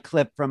you my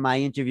clip from my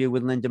interview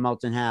with Linda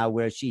Moulton Howe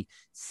where she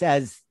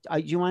says, do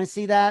you want to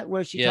see that?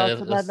 Where she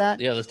talks about that?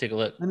 Yeah, let's take a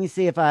look. Let me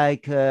see if I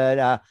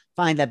could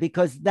find that,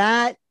 because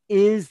that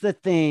is the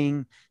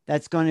thing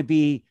that's going to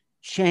be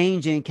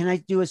changing. Can I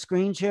do a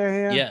screen share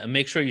here? Yeah, and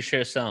make sure you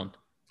share sound.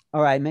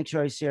 All right, make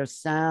sure I share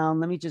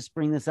sound. Let me just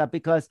bring this up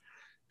because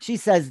she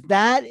says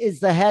that is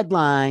the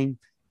headline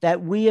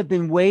that we have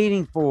been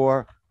waiting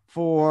for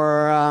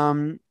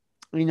the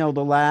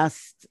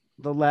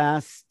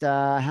last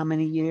how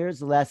many years?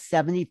 The last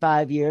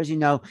 75 years.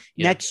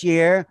 Next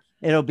year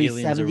it'll be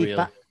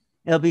 75.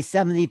 It'll be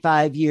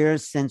 75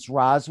 years since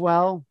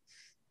Roswell.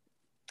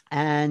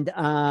 And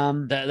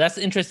that's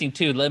interesting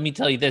too. Let me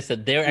tell you this: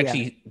 that they're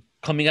actually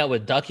coming out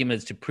with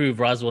documents to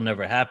prove Roswell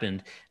never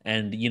happened.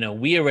 And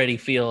we already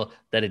feel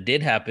that it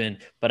did happen.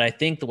 But I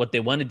think that what they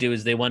want to do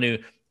is they want to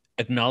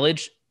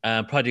acknowledge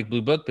Project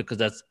Blue Book, because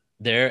that's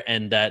there,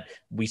 and that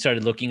we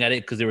started looking at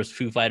it because there was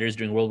Foo Fighters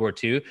during World War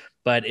II.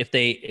 But if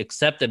they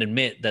accept and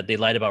admit that they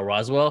lied about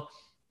Roswell,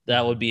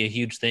 that would be a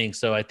huge thing.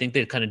 So I think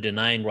they're kind of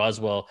denying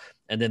Roswell,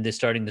 and then they're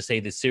starting to say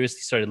they seriously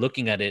started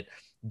looking at it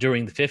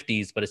during the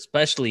 50s, but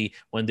especially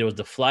when there was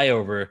the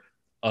flyover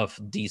of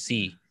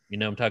DC. You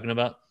know what I'm talking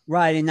about?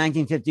 Right, in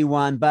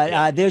 1951.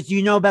 But there's,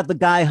 about the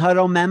Guy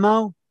Huddle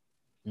memo?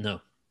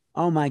 No.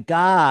 Oh my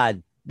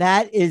God.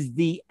 That is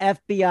the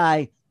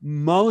FBI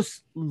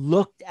most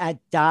looked at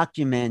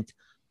document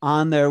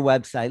on their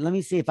website. Let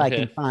me see if I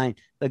can Okay. find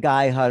the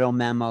Guy Huddle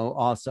memo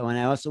also. And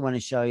I also want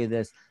to show you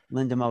this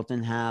Linda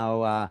Moulton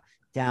Howe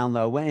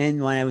download.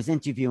 When I was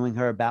interviewing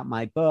her about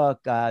my book,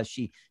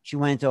 she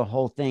went into a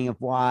whole thing of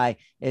why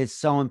it's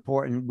so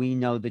important we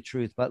know the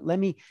truth. But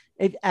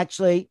it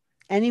actually,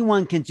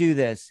 anyone can do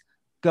this.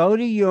 Go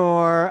to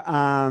your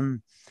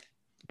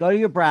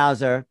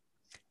browser,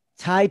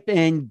 type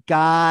in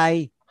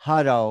Guy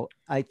Huddle.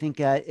 I think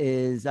that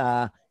is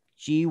GuyHottel.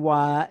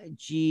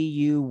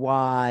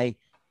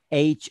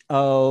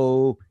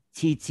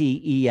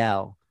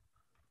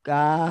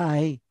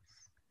 Guy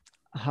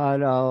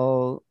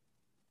Huddle.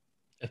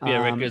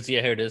 FBI records.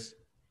 Yeah, here it is.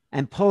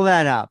 And pull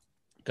that up.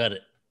 Got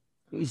it.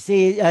 You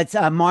see, it's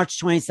March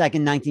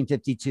 22nd,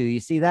 1952. You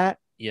see that?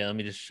 Yeah, let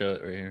me just show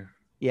it right here.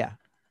 Yeah.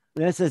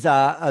 This is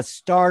a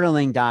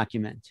startling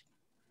document.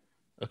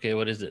 Okay,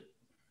 what is it?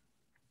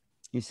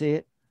 You see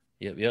it?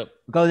 Yep.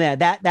 Go there.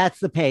 That's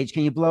the page.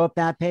 Can you blow up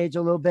that page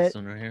a little bit? This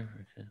one right here.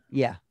 Okay.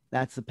 Yeah,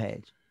 that's the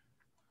page.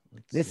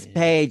 Let's This see.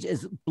 page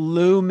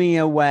blew me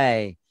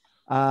away.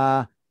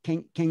 Can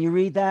you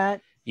read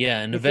that?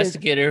 Yeah, an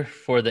investigator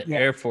for the Yeah.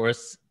 Air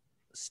Force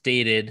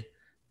stated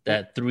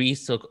that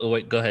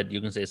wait, go ahead. You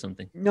can say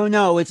something.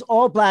 No, it's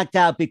all blacked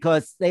out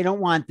because they don't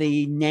want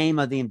the name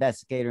of the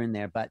investigator in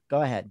there, but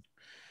go ahead.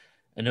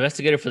 An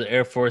investigator for the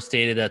Air Force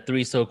stated that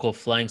 3 so-called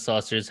flying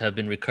saucers have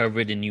been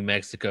recovered in New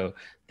Mexico.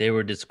 They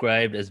were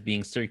described as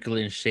being circular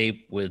in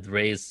shape with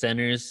raised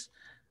centers,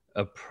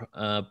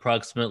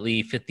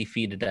 approximately 50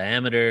 feet in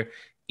diameter.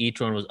 Each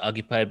one was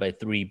occupied by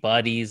 3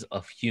 bodies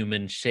of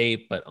human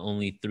shape, but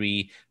only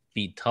 3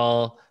 feet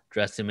tall,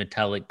 dressed in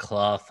metallic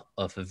cloth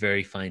of a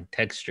very fine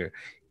texture.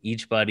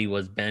 Each body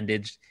was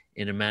bandaged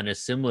in a manner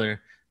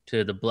similar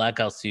to the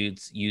blackout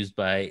suits used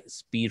by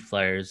speed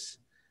flyers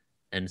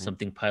and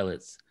something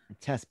pilots.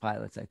 Test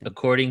pilots, I think.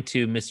 According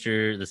to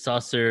Mr. the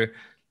saucer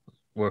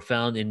were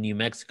found in New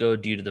Mexico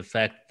due to the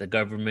fact the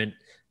government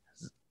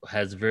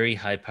has very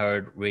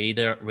high-powered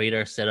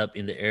radar set up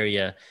in the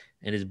area,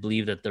 and is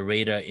believed that the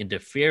radar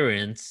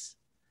interference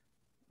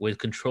with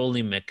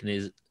controlling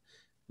mechanism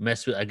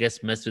mess with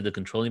the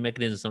controlling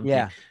mechanism or something.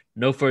 Yeah.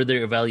 No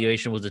further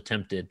evaluation was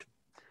attempted.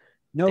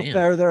 No Damn.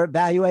 further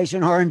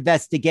evaluation or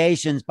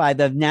investigations by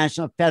the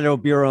National Federal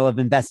Bureau of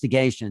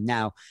Investigation.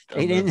 Now,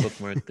 they I'm gonna didn't.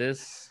 bookmark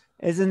this.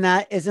 Isn't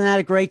that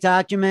a great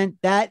document?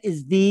 That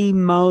is the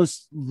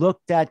most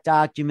looked at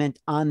document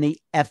on the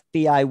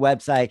FBI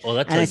website. Well,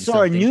 that and I tells you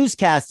saw a something.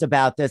 newscast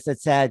about this that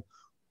said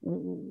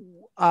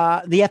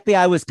the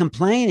FBI was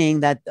complaining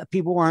that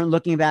people weren't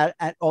looking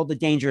at all the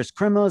dangerous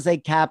criminals they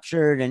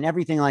captured and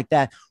everything like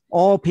that.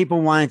 All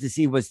people wanted to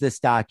see was this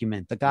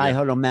document, the Guy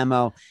Huddle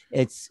memo.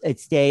 It's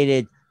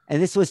dated,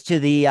 and this was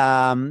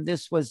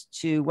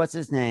to what's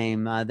his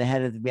name, the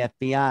head of the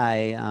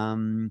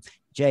FBI,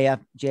 J.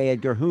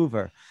 Edgar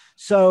Hoover.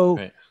 So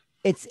Right.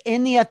 It's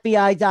in the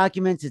FBI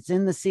documents. It's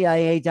in the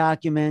CIA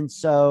documents.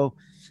 So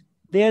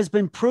there's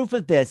been proof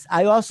of this.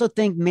 I also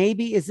think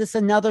maybe, is this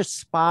another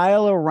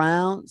spiral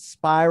around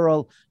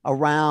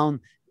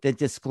the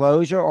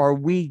disclosure,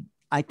 or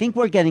I think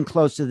we're getting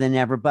closer than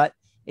ever, but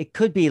it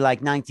could be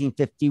like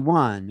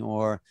 1951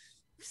 or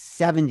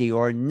 70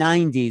 or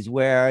 90s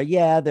where,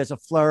 there's a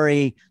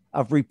flurry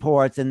of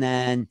reports. And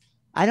then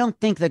I don't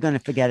think they're going to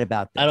forget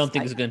about this. I don't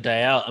think it's going to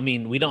die out. I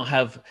mean, we don't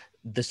have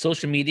the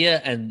social media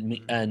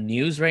and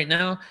news right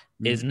now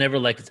is never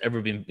like it's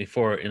ever been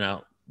before in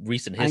our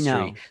recent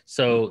history.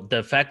 So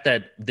the fact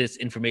that this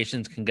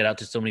information can get out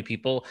to so many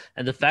people,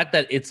 and the fact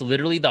that it's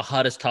literally the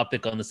hottest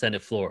topic on the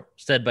Senate floor,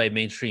 said by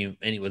mainstream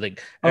anyway.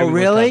 Like, oh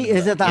really?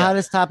 Is it the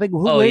hottest topic?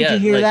 Where did you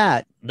hear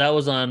that? That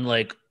was on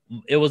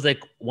it was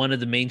like one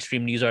of the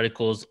mainstream news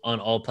articles on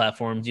all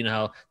platforms. You know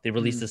how they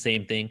release the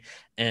same thing.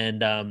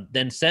 And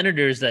then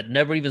senators that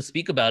never even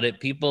speak about it,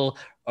 people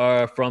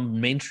are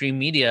from mainstream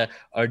media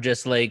are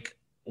just like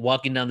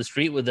walking down the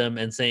street with them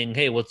and saying,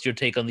 hey, what's your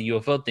take on the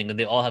UFO thing? And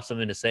they all have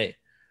something to say.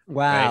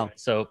 Wow. Right?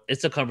 So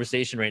it's a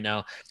conversation right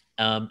now,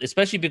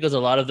 especially because a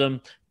lot of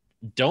them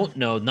don't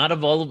know. Not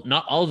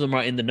all of them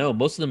are in the know.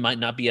 Most of them might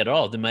not be at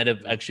all. They might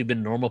have actually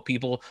been normal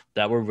people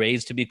that were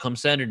raised to become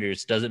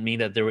senators. Doesn't mean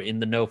that they were in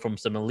the know from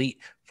some elite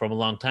from a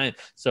long time.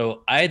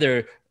 So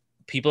either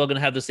people are going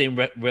to have the same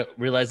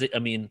realization. I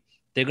mean,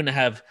 they're going to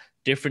have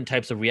different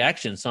types of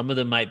reactions. Some of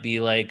them might be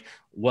like,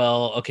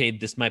 well, okay,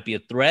 this might be a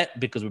threat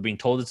because we're being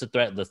told it's a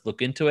threat. Let's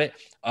look into it.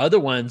 Other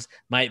ones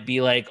might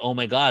be like, oh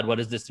my God, what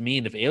does this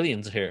mean if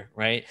aliens are here?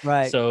 Right.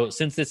 So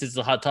since this is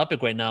a hot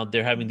topic right now,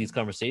 they're having these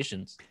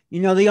conversations.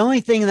 You know, the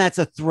only thing that's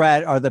a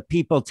threat are the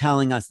people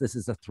telling us this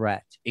is a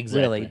threat.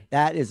 Exactly. Really,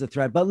 that is a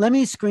threat. But let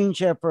me screen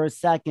share for a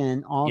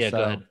second also. Yeah,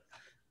 go ahead.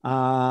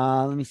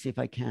 Let me see if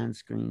I can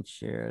screen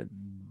share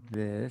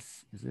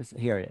this.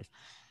 Here it is.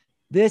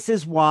 This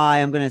is why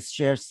I'm going to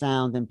share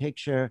sound and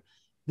picture.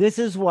 This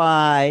is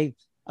why,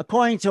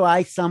 according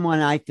to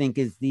someone I think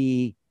is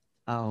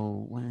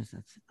what is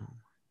that? Oh,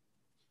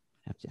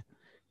 I have to.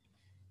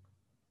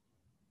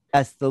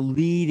 as the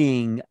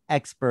leading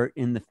expert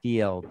in the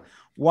field,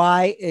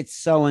 why it's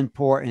so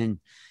important.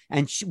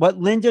 And what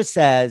Linda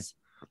says,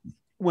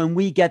 when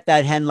we get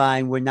that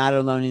headline, "We're not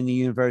alone in the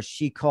universe,"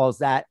 she calls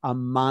that a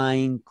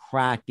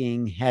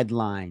mind-cracking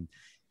headline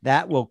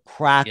that will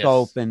crack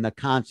open the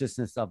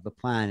consciousness of the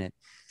planet.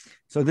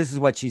 So this is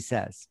what she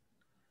says.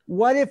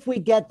 What if we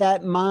get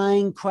that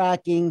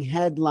mind-cracking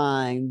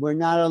headline, "We're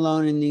not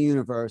alone in the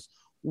universe"?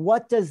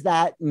 What does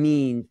that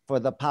mean for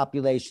the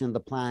population of the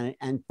planet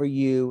and for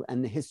you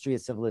and the history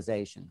of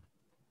civilization?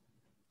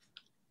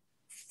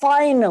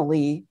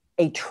 Finally,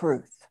 a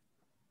truth.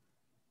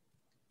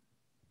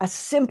 As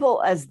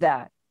simple as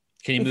that.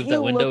 Can you move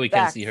that window? We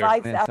can't see her.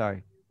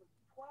 Sorry.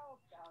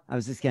 I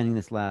was just getting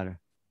this louder.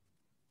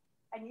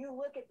 And you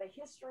look at the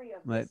history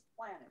of this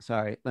planet.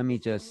 Sorry, let me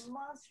just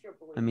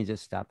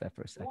stop that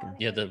for a second.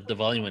 Yeah, the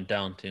volume went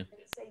down too.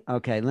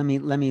 Okay, let me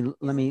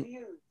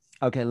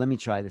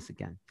try this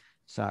again.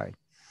 Sorry.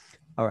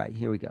 All right,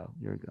 here we go.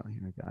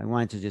 I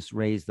wanted to just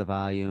raise the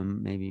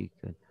volume. Maybe you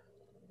could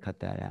cut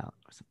that out.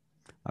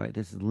 All right,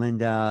 this is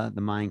Linda,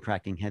 the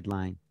mind-cracking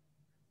headline.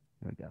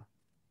 Here we go.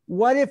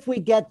 What if we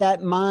get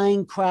that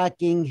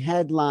mind-cracking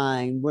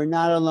headline, "We're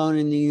not alone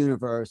in the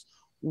universe"?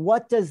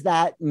 What does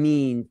that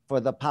mean for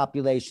the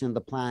population of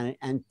the planet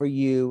and for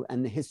you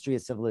and the history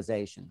of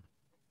civilization?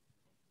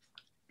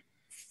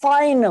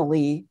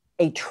 Finally,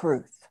 a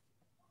truth.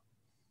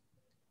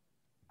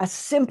 As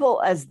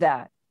simple as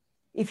that.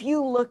 If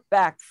you look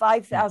back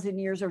 5,000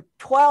 years or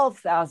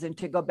 12,000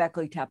 to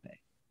Göbekli Tepe,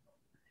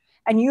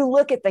 and you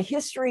look at the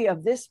history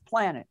of this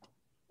planet,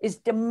 is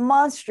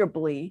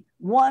demonstrably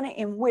one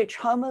in which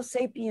Homo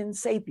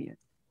sapiens sapiens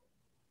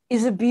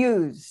is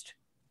abused.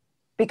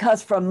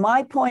 Because from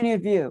my point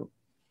of view,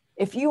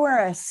 if you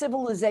are a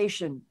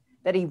civilization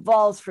that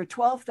evolves for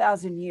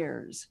 12,000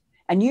 years,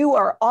 and you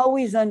are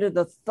always under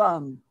the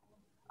thumb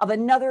of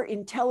another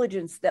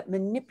intelligence that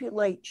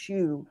manipulates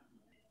you,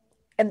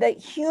 and that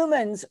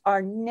humans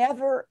are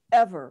never,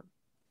 ever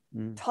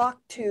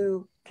talked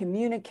to,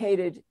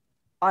 communicated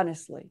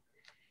honestly,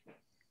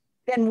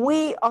 then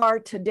we are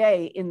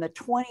today in the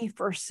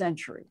 21st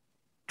century,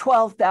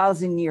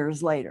 12,000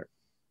 years later.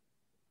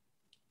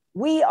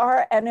 We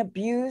are an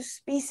abused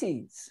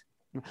species.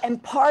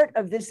 And part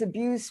of this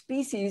abused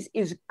species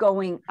is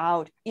going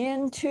out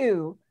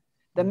into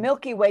the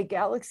Milky Way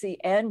galaxy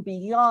and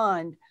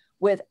beyond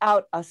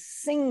without a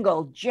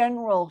single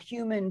general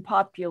human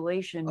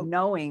population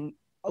knowing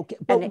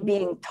and it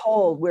being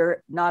told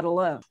we're not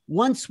alone.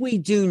 Once we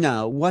do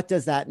know, what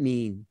does that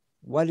mean?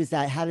 What is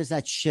that? How does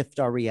that shift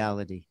our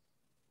reality?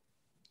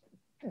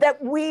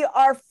 That we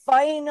are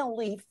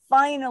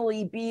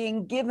finally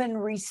being given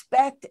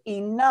respect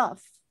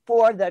enough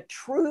for the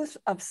truth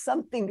of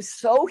something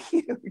so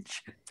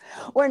huge.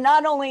 We're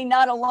not only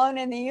not alone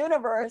in the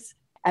universe,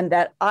 and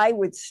that I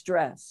would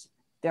stress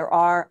there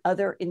are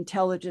other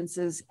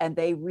intelligences and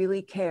they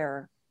really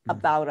care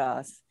about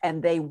us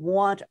and they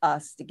want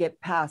us to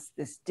get past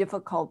this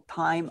difficult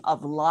time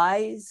of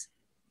lies,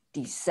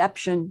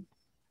 deception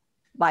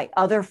by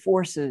other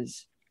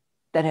forces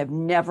that have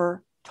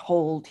never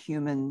told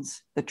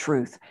humans the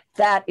truth.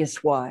 That is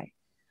why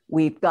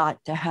we've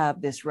got to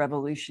have this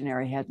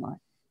revolutionary headline.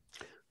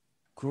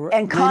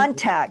 And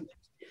contact.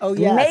 Oh,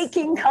 yes.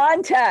 Making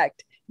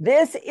contact.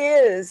 This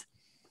is,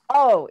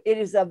 it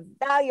is a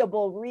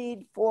valuable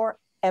read for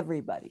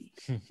everybody.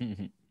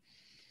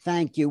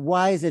 Thank you.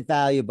 Why is it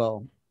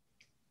valuable?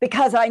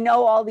 Because I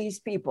know all these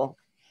people.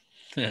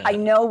 I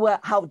know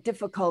how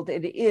difficult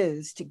it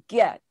is to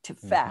get to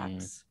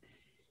facts,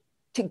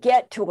 to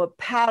get to a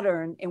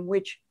pattern in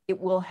which it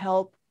will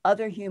help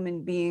other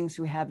human beings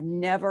who have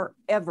never,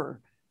 ever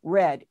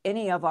read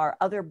any of our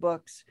other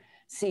books,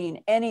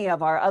 seen any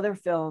of our other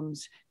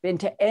films, been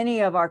to any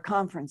of our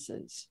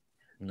conferences.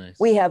 Nice.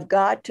 We have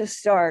got to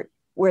start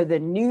where the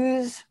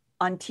news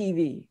on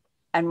TV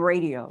and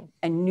radio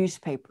and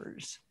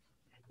newspapers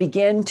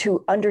begin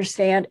to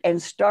understand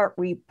and start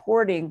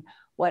reporting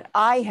what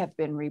I have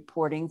been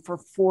reporting for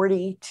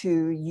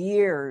 42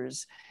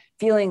 years,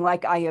 feeling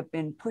like I have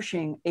been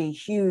pushing a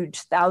huge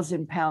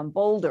 1,000-pound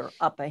boulder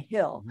up a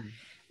hill.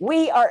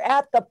 We are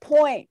at the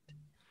point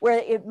where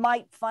it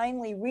might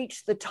finally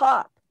reach the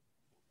top.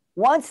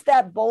 Once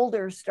that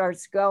boulder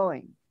starts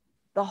going,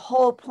 the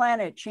whole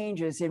planet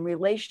changes in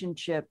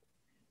relationship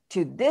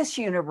to this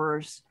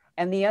universe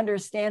and the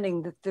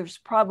understanding that there's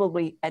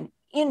probably an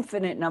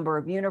infinite number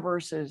of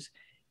universes,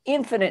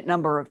 infinite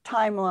number of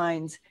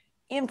timelines,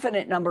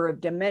 infinite number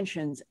of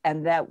dimensions,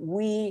 and that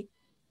we,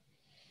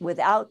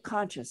 without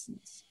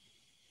consciousness,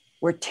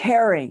 we're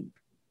tearing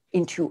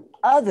into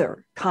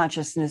other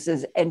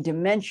consciousnesses and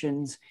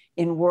dimensions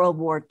in World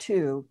War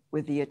II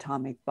with the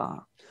atomic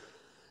bomb.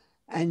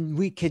 And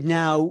we could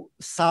now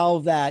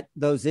solve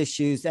those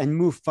issues and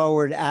move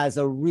forward as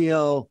a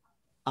real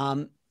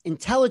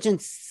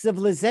intelligent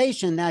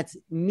civilization that's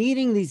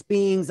meeting these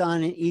beings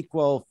on an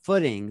equal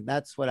footing.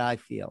 That's what I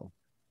feel.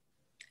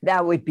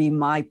 That would be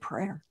my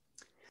prayer.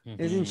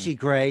 Isn't she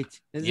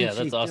great? Isn't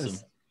that's awesome.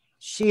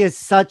 she is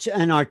such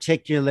an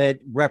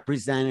articulate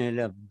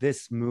representative of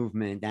this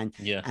movement,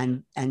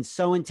 and and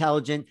so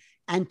intelligent,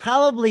 and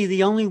probably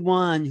the only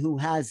one who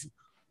has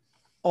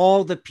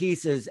all the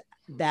pieces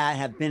that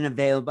have been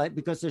available,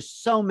 because there's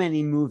so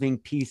many moving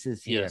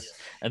pieces here. Yes,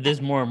 and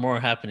there's more and more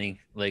happening.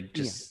 Like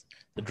just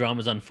the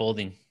drama's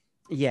unfolding.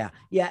 Yeah,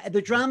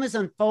 the drama's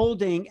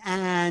unfolding,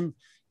 and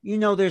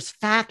there's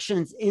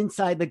factions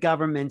inside the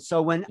government.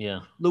 So when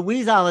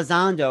Luis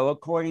Elizondo,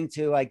 according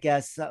to, I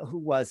guess, who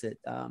was it?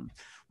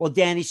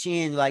 Danny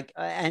Sheehan,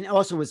 and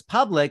also was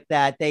public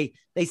that they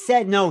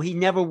said, no, he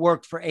never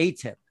worked for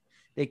ATIP.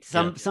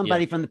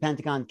 Somebody from the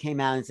Pentagon came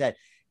out and said,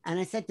 and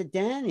I said to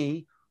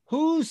Danny,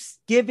 who's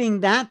giving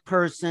that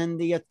person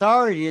the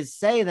authority to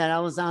say that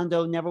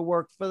Elizondo never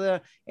worked for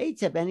the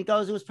ATIP? And he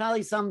goes, it was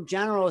probably some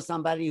general or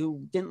somebody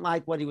who didn't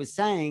like what he was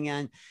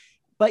saying.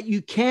 But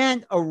you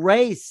can't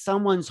erase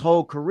someone's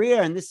whole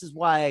career. And this is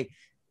why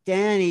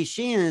Danny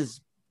Sheehan is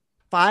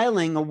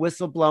filing a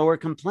whistleblower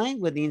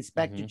complaint with the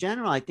Inspector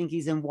General. I think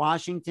he's in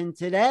Washington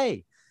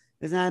today.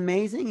 Isn't that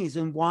amazing? He's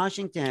in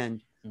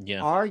Washington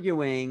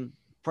arguing,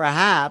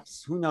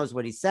 perhaps, who knows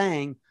what he's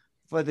saying,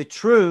 for the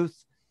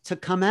truth to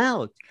come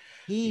out.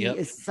 He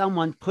is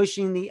someone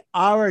pushing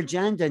our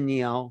agenda,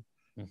 Neil.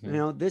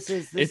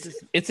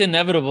 It's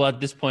inevitable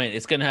at this point.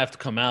 It's going to have to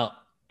come out.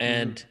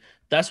 And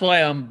that's why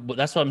I'm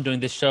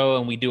doing this show,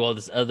 and we do all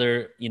this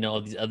other,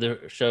 all these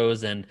other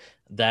shows, and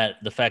that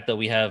the fact that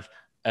we have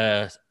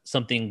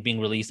something being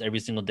released every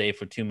single day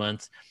for 2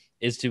 months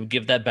is to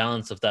give that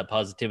balance of that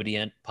positivity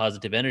and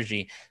positive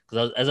energy.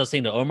 Because as I was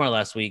saying to Omar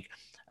last week,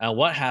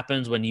 what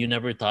happens when you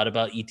never thought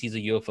about ETs or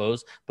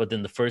UFOs, but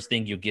then the first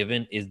thing you're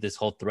given is this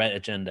whole threat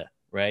agenda,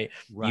 right?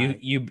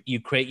 You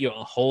create your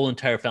whole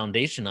entire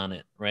foundation on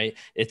it, right?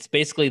 It's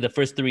basically the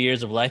first 3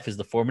 years of life is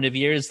the formative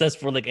years. That's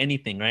for like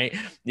anything, right?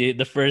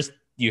 The first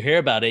you hear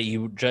about it,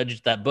 you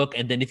judge that book,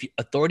 and then if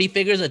authority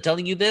figures are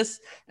telling you this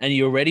and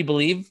you already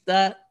believe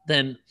that,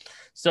 then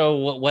so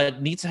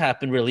what needs to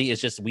happen really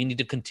is just we need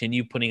to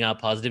continue putting out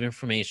positive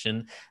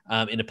information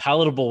in a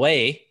palatable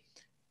way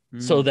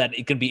so that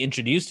it can be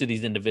introduced to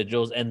these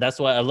individuals. And that's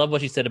why I love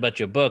what you said about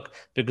your book,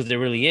 because there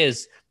really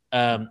is.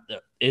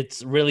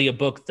 It's really a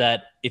book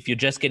that if you're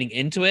just getting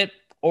into it,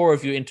 or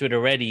if you're into it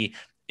already,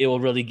 it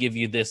will really give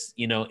you this,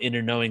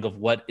 inner knowing of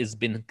what has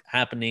been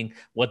happening,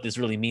 what this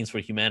really means for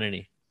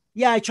humanity.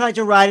 Yeah, I tried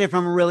to write it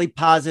from a really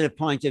positive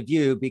point of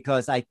view,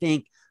 because I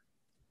think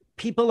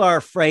people are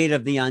afraid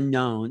of the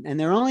unknown, and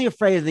they're only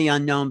afraid of the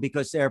unknown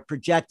because they're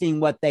projecting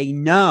what they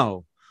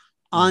know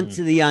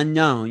onto the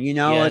unknown.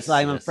 It's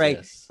like, I'm afraid,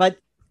 but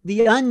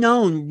the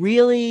unknown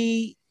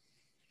really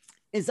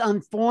is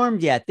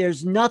unformed yet.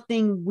 There's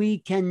nothing we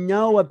can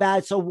know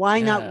about. So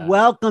why not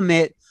welcome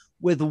it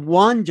with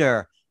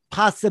wonder,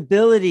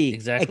 possibility,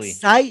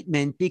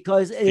 excitement,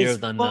 because it is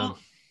unknown.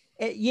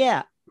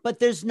 But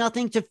there's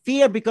nothing to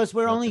fear because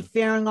we're only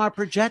fearing our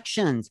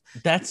projections.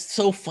 That's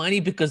so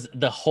funny, because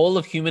the whole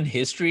of human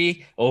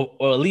history, or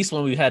at least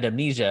when we've had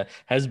amnesia,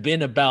 has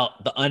been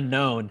about the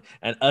unknown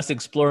and us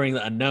exploring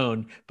the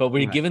unknown. But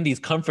we're given these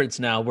comforts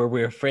now where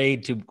we're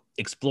afraid to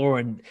explore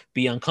and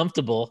be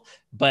uncomfortable.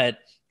 But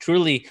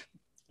truly,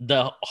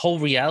 the whole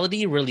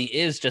reality really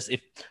is just,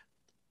 if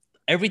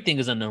everything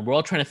is unknown, we're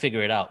all trying to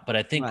figure it out. But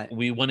I think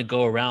we want to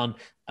go around.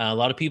 A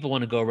lot of people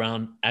want to go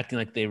around acting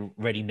like they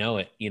already know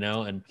it,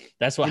 and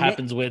that's what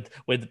happens with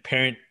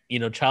parent,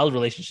 child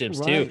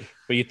relationships too,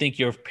 where you think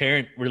your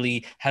parent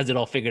really has it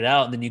all figured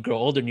out, and then you grow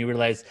older and you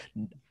realize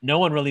no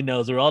one really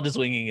knows. We're all just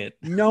winging it.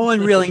 No one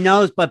really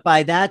knows, but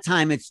by that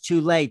time it's too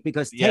late,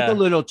 because take a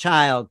little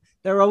child,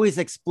 they're always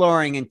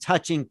exploring and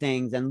touching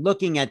things and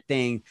looking at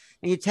things,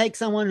 and you take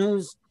someone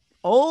who's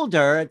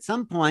older, at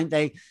some point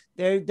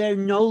they're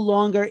no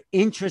longer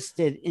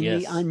interested in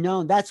the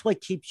unknown. That's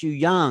what keeps you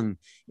young,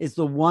 is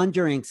the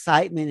wonder and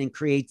excitement and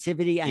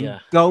creativity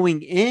and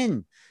going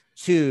in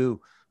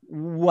to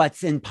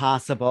what's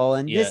impossible.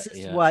 And this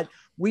is what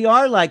we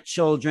are, like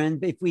children,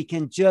 if we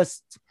can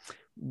just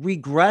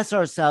regress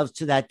ourselves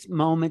to that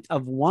moment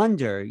of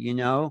wonder,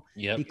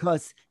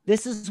 because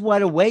this is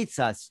what awaits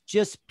us,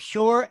 just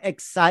pure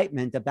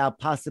excitement about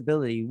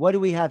possibility. What do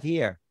we have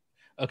here?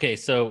 Okay,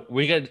 so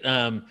we got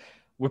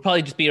we'll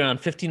probably just be around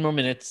 15 more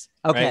minutes,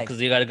 right?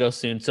 Because you got to go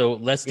soon. So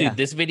let's do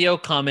this video,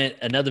 comment,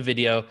 another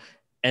video,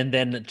 and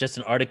then just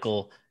an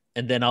article,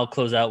 and then I'll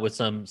close out with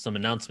some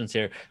announcements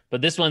here.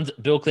 But this one's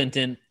Bill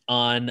Clinton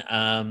on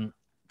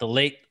the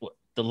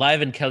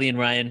Live and Kelly and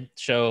Ryan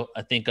show,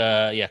 I think,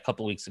 a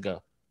couple weeks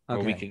ago, or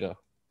a week ago.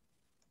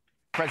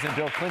 President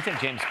Bill Clinton,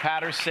 James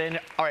Patterson.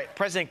 All right,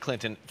 President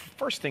Clinton,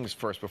 first things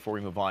first before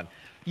we move on,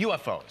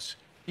 UFOs.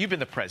 You've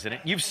been the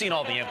president. You've seen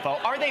all the info.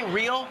 Are they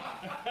real?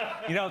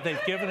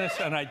 They've given us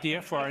an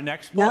idea for our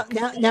next book.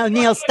 Now,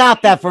 Neil,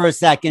 stop that for a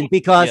second,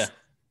 because,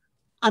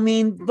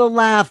 the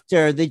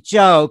laughter, the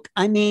joke,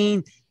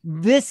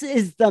 this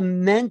is the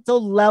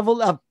mental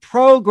level of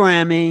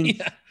programming.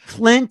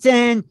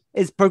 Clinton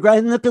is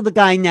progressing. Look at the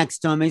guy next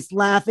to him. He's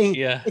laughing.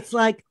 It's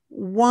like,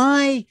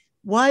 why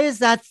is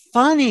that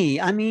funny?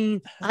 I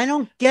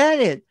don't get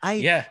it.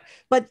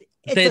 But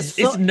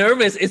It's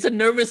nervous. It's a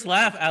nervous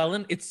laugh,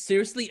 Alan. It's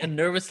seriously a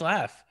nervous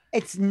laugh.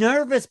 It's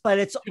nervous, but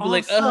it's People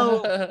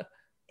also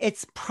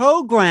it's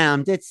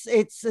programmed.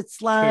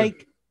 It's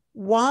like,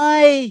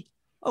 why?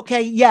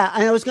 Okay, yeah.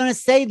 And I was going to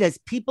say this.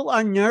 People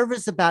are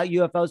nervous about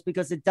UFOs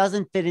because it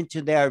doesn't fit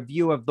into their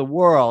view of the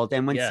world.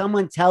 And when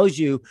someone tells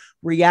you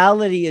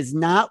reality is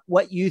not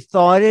what you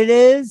thought it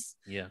is,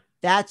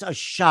 that's a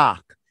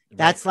shock.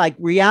 That's like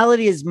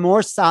reality is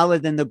more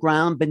solid than the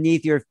ground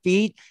beneath your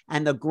feet,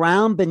 and the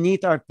ground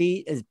beneath our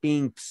feet is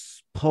being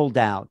pulled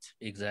out.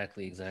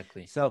 Exactly.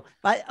 So,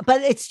 but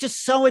it's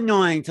just so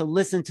annoying to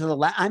listen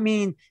to I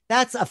mean,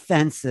 that's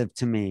offensive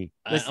to me.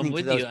 I'm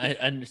with you. I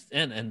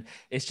understand, and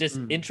it's just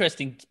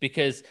interesting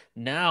because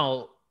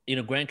now,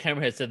 Grant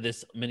Cameron has said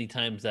this many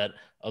times that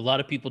a lot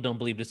of people don't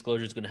believe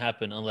disclosure is going to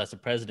happen unless the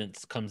president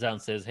comes out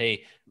and says,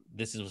 "Hey,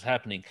 this is what's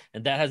happening,"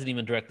 and that hasn't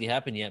even directly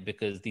happened yet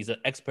because these are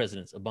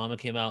ex-presidents. Obama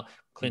came out,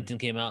 Clinton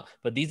came out,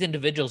 but these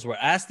individuals were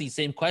asked these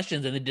same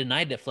questions and they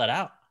denied it flat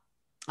out.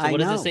 So what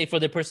does it say for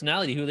their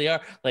personality, who they are?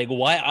 Like,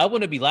 why I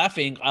wouldn't be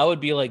laughing. I would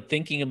be like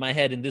thinking in my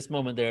head in this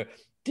moment there,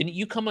 didn't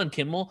you come on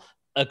Kimmel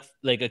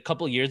like a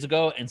couple of years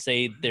ago and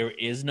say there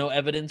is no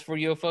evidence for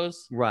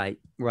UFOs? Right.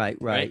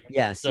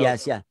 Yes. I'm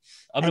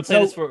going to play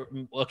this for,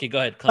 okay, go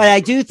ahead. But I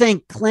do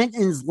think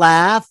Clinton's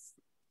laugh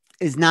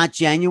is not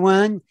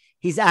genuine.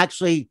 He's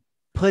actually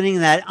putting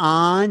that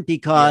on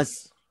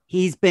because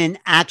he's been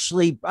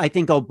actually, I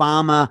think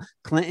Obama,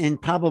 Clinton,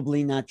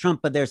 probably not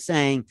Trump, but they're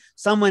saying,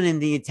 someone in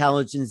the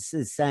intelligence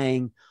is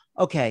saying,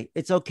 okay,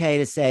 it's okay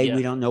to say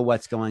we don't know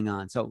what's going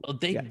on. So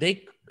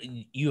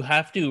you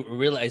have to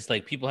realize,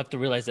 like, people have to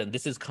realize that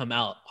this has come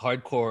out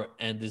hardcore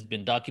and there's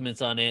been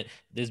documents on it.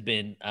 There's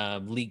been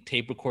leaked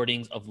tape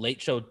recordings of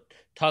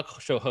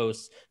talk show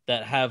hosts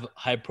that have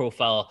high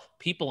profile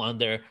people on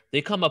there.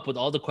 They come up with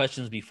all the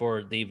questions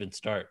before they even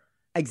start.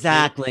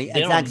 Exactly.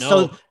 They don't know.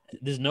 So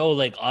there's no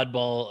like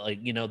oddball,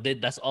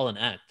 like, that's all an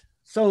act.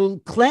 So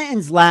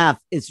Clinton's laugh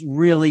is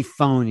really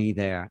phony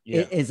there.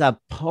 Yeah. It is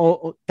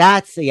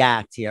that's the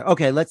act here.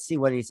 Okay, let's see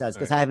what he says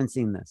because I haven't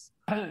seen this.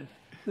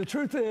 The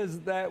truth is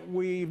that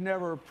we've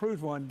never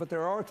proved one, but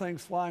there are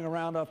things flying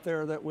around up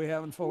there that we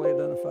haven't fully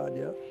identified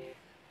yet.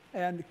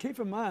 And keep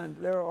in mind,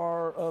 there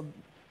are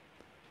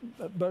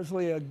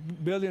basically 1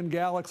 billion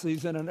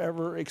galaxies in an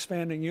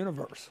ever-expanding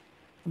universe.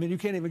 I mean, you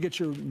can't even get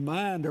your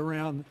mind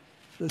around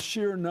the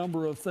sheer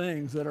number of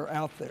things that are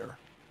out there.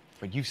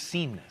 But you've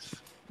seen this.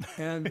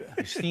 And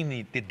you've seen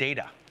the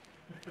data.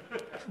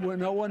 Well,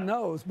 no one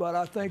knows, but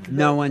I think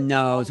no one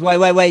knows.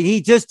 Wait.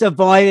 He just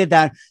avoided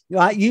that.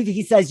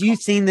 He says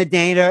you've seen the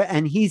data,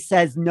 and he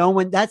says no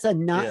one. That's a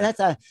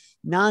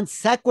non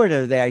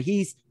sequitur there.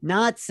 He's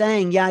not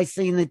saying I've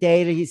seen the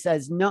data. He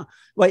says no.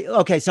 Wait.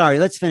 Okay, sorry.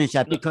 Let's finish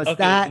that because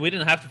we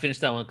didn't have to finish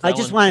that one. I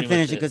just want to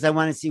finish it because I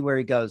want to see where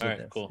he goes with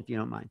this. Cool. If you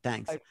don't mind,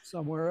 thanks.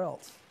 Somewhere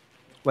else.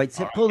 Wait,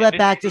 pull that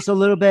back just a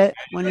little bit.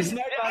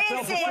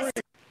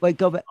 Wait,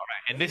 go back. All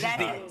right, and this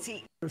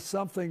is there's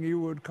something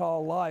you would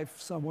call life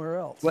somewhere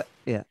else. What?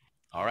 Yeah.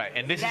 All right,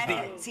 and this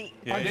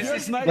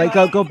is Wait,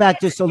 go back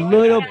just a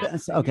little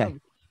bit. Okay.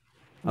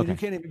 You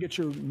can't even get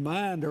your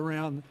mind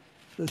around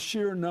the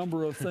sheer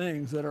number of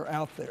things that are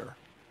out there.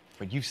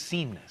 But you've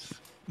seen this.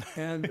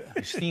 And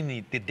you've seen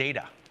the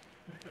data.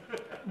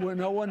 Well,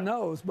 no one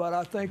knows, but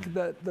I think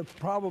that the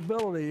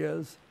probability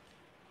is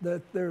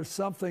that there's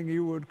something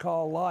you would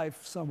call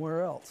life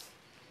somewhere else.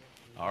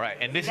 All right,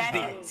 and this is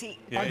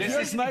I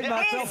just made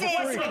myself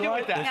a freak,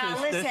 right?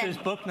 This is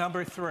book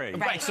number 3.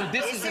 Right, so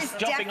this is the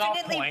jumping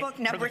off point. Book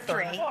number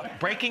 3.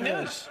 Breaking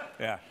news.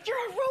 Yeah. You're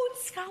a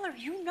Rhodes Scholar.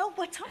 You know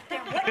what's up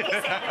there. What is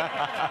it?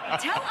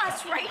 Tell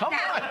us right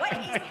now. What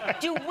is it?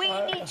 Do we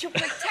need to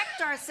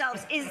protect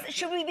ourselves?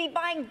 Should we be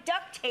buying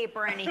duct tape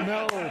or anything?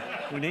 No.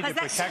 We need to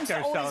protect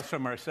ourselves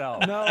from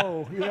ourselves.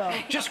 No,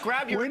 yeah. Just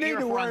grab your ear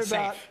if we're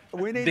unsafe.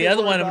 The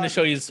other one I'm going to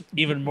show you is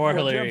even more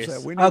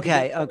hilarious.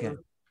 Okay.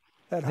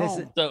 At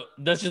home. So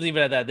let's just leave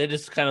it at that. They're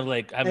just kind of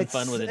like having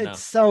fun with it now.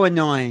 It's so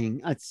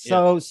annoying. It's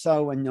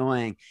so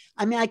annoying.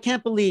 I mean, I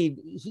can't believe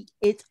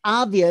it's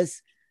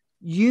obvious,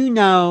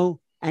 and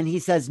he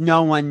says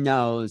no one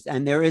knows,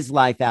 and there is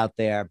life out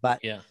there.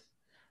 But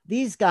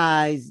these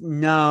guys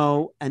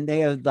know, and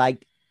they are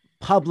like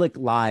public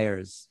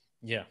liars.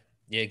 Yeah,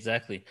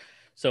 exactly.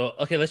 So,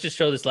 okay, let's just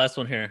show this last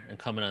one here and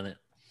comment on it.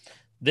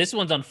 This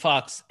one's on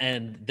Fox,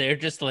 and they're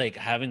just like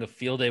having a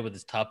field day with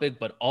this topic,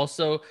 but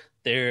also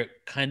they're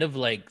kind of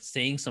like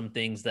saying some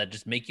things that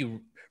just make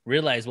you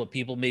realize what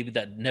people maybe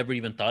that never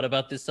even thought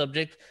about this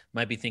subject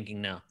might be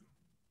thinking now.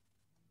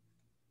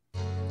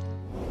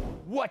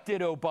 What did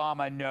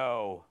Obama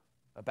know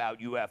about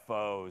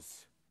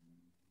UFOs?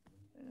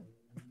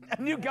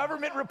 A new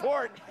government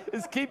report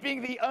is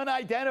keeping the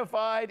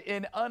unidentified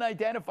in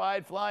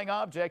unidentified flying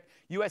object.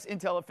 U.S.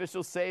 intel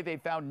officials say they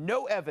found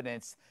no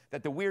evidence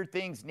that the weird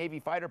things Navy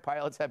fighter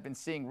pilots have been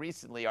seeing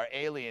recently are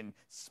alien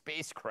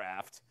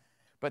spacecraft.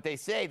 But they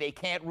say they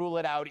can't rule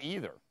it out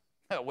either.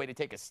 Way to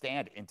take a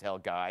stand,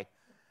 intel guy.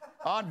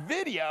 On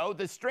video,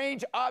 the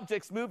strange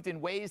objects moved in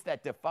ways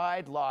that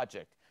defied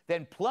logic,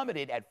 then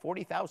plummeted at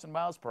 40,000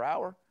 miles per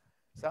hour.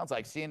 Sounds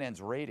like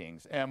CNN's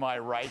ratings. Am I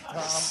right,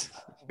 Tom?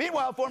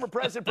 Meanwhile, former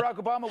President Barack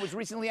Obama was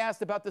recently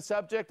asked about the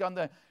subject. On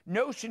the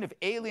notion if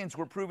aliens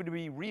were proven to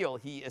be real,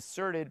 he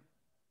asserted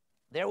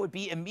there would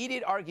be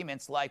immediate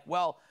arguments like,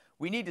 well,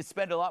 we need to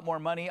spend a lot more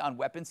money on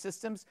weapon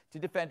systems to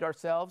defend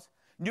ourselves.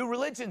 New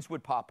religions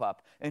would pop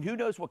up, and who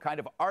knows what kind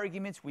of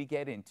arguments we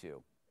get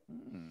into.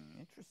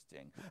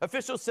 Interesting.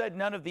 Officials said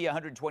none of the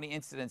 120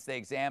 incidents they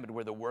examined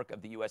were the work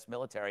of the U.S.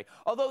 military,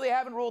 although they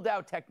haven't ruled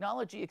out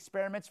technology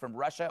experiments from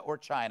Russia or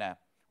China.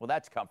 Well,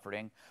 that's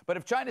comforting. But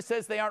if China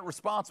says they aren't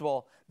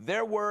responsible,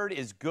 their word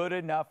is good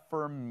enough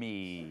for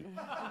me.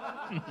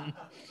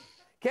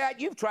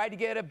 Kat, you've tried to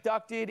get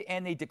abducted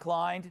and they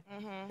declined.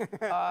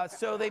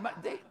 So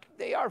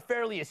they are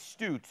fairly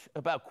astute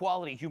about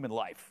quality human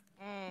life.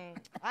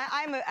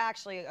 I'm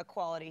actually a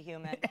quality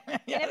human. And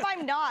if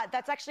I'm not,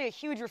 that's actually a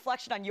huge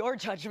reflection on your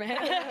judgment.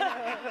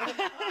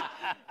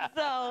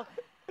 So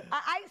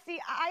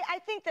I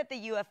think that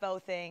the UFO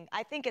thing,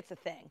 I think it's a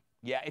thing.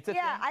 Yeah, it's a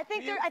thing. Yeah, I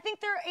think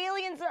there are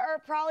aliens that are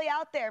probably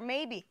out there,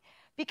 maybe.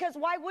 Because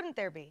why wouldn't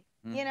there be?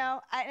 You know,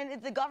 and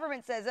if the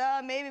government says,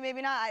 maybe,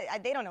 maybe not,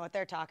 they don't know what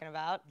they're talking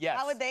about. Yes.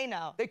 How would they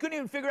know? They couldn't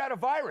even figure out a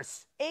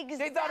virus.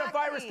 Exactly. They thought a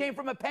virus came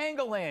from a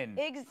pangolin.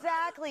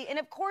 Exactly. And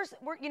of course,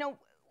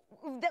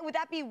 would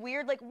that be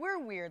weird? Like, we're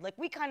weird. Like,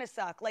 we kind of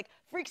suck. Like,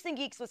 Freaks and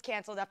Geeks was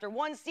canceled after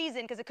one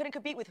season because it couldn't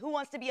compete with Who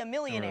Wants to Be a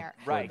Millionaire.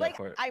 Right. Like,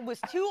 I was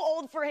too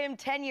old for him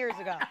 10 years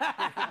ago.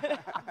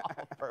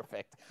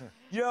 Perfect.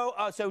 Joe,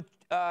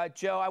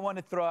 I want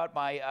to throw out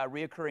my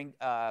reoccurring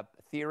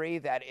theory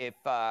that if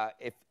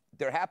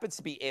there happens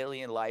to be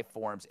alien life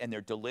forms and they're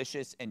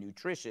delicious and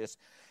nutritious,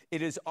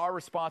 it is our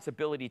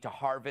responsibility to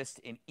harvest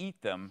and eat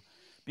them.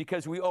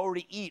 Because we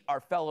already eat our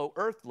fellow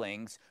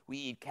Earthlings. We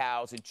eat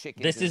cows and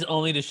chickens. This is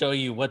only to show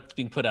you what's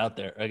being put out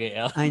there. Okay,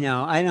 Al? I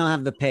know. I don't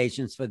have the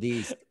patience for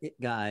these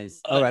guys.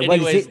 All right.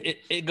 Anyways,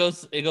 it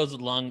goes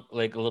long,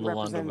 like a little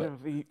longer. But...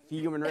 of the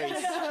human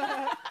race.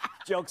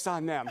 Joke's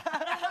on them.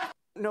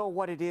 Know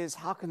what it is.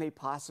 How can they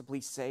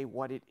possibly say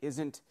what it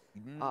isn't?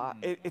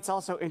 It's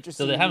also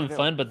interesting. So they're having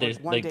fun, but there's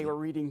one day we're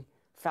reading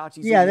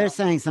Fauci's. Yeah, they're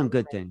saying some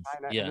good things.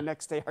 And the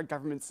next day, our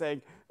government's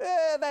saying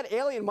that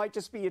alien might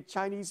just be a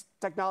Chinese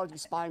technology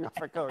spying off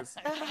our coast.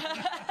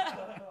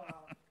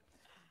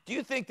 Do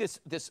you think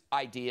this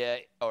idea,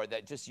 or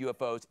that just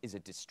UFOs, is a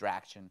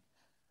distraction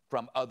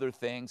from other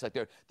things? Like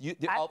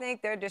I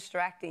think they're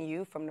distracting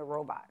you from the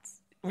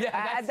robots.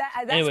 Yeah.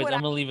 Anyways, I'm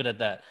gonna leave it at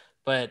that.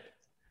 But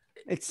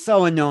it's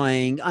so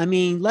annoying. I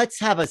mean, let's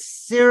have a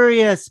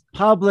serious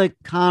public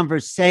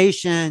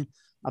conversation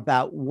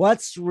about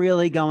what's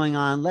really going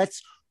on.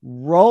 Let's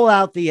roll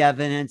out the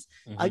evidence.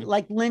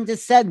 Like Linda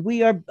said,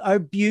 we are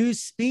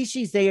abused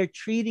species. They are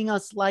treating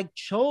us like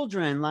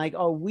children, like,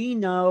 oh, we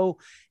know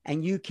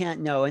and you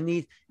can't know.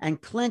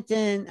 And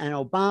Clinton and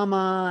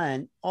Obama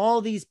and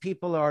all these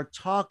people are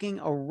talking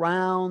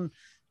around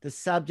the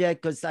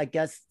subject because I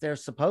guess they're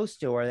supposed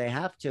to, or they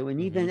have to.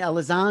 And even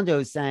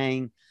Elizondo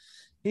saying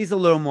he's a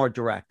little more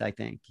direct. I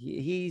think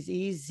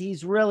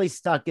he's really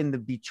stuck in the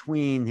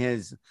between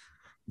his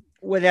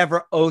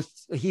whatever oath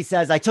he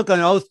says. I took an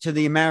oath to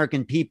the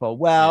American people.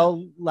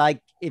 Well,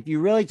 like if you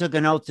really took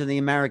an oath to the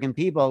American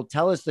people,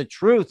 tell us the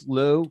truth,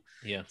 Lou.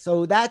 Yeah.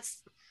 So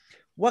that's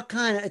what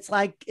kind of, it's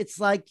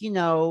like, you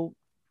know,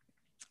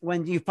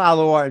 when you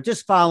follow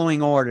just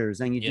following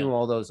orders and you do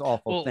all those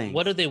awful things.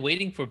 What are they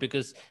waiting for?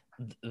 Because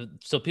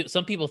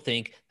some people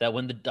think that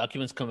when the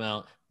documents come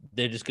out,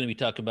 they're just going to be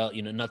talking about,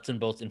 you know, nuts and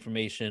bolts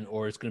information,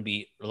 or it's going to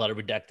be a lot of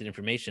redacted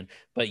information.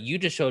 But you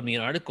just showed me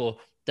an article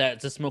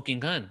that's a smoking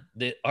gun.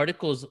 The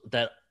articles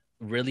that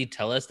really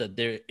tell us that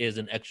there is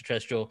an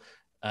extraterrestrial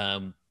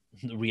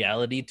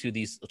reality to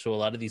a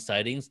lot of these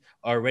sightings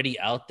are already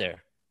out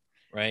there,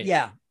 right?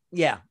 Yeah,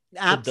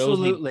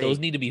 absolutely. So those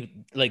need to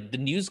be, like, the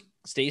news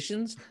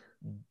stations.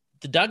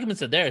 The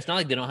documents are there. It's not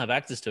like they don't have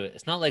access to it.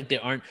 It's not like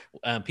there aren't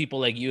people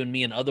like you and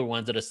me and other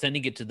ones that are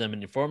sending it to them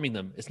and informing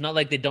them. It's not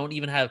like they don't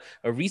even have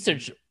a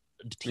research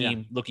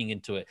team looking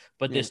into it,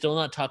 but they're still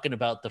not talking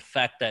about the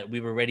fact that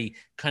we've already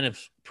kind of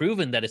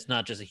proven that it's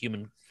not just a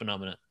human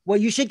phenomenon. Well,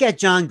 you should get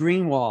John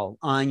Greenwald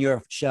on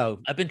your show.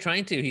 I've been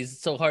trying to. He's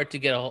so hard to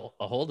get a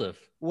hold of.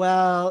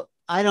 Well,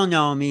 I don't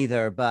know him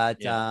either,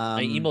 but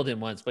I emailed him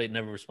once, but he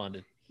never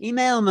responded.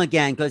 Email him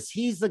again, because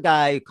he's the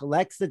guy who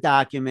collects the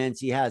documents.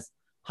 He has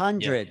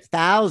hundreds,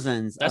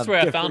 thousands. That's where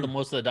I found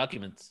most of the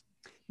documents.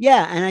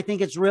 Yeah, and I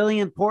think it's really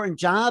important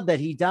job that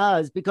he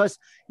does, because,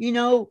 you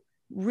know,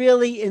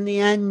 really in the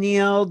end,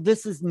 Neil,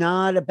 this is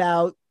not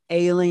about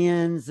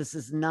aliens. This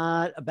is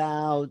not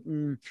about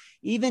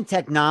even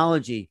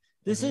technology.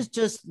 This is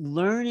just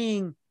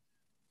learning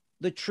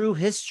the true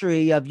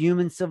history of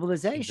human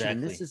civilization.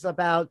 Exactly. This is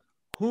about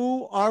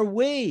who are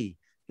we?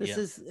 This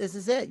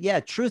is it. Yeah,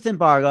 Truth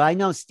Embargo. I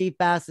know Steve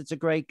Bassett's a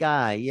great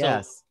guy.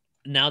 Yes.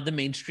 So now the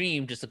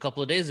mainstream, just a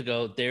couple of days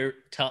ago, they're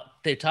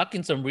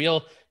talking some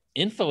real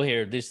info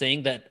here. They're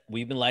saying that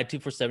we've been lied to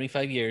for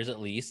 75 years at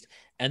least,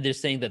 and they're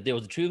saying that there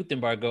was a truth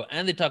embargo,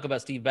 and they talk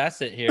about Steve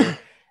Bassett here,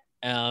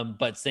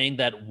 but saying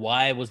that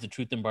why was the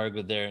truth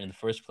embargo there in the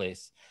first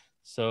place?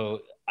 So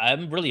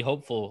I'm really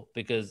hopeful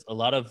because a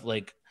lot of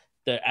like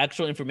the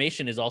actual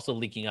information is also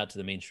leaking out to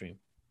the mainstream.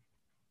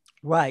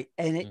 Right.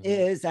 And it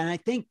is. And I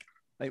think,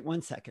 wait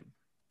 1 second.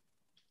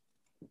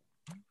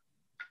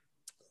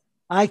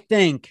 I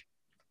think,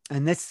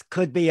 and this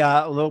could be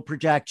a little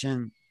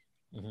projection,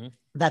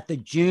 that the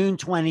June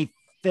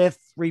 25th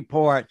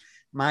report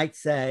might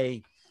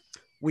say,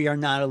 we are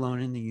not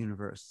alone in the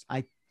universe.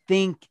 I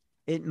think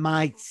it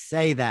might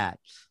say that.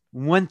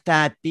 Wouldn't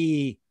that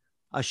be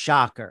a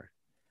shocker?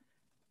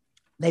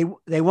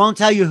 They won't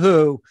tell you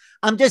who.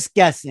 I'm just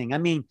guessing. I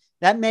mean,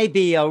 that may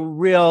be a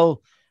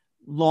real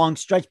long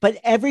stretch, but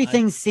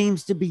everything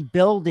seems to be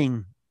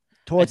building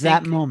towards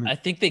that moment. I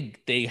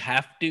think they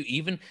have to,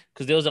 even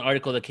because there was an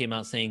article that came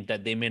out saying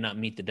that they may not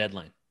meet the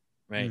deadline,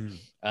 right?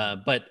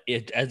 But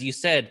as you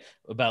said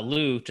about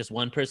Lou, just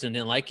one person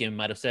didn't like him,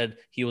 might have said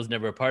he was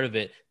never a part of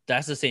it.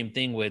 That's the same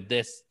thing with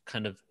this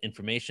kind of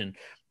information.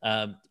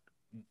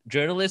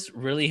 Journalists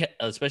really,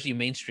 especially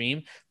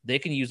mainstream, they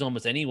can use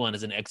almost anyone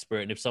as an expert.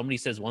 And if somebody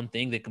says one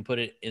thing, they can put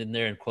it in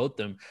there and quote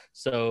them.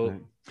 So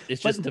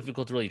it's just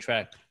difficult to really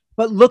track.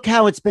 But look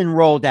how it's been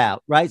rolled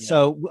out, right? Yeah.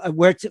 So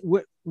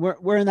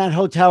we're in that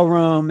hotel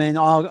room in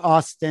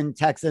Austin,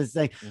 Texas.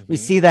 We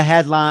see the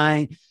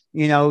headline,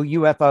 you know,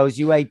 UFOs,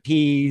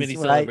 UAPs, mini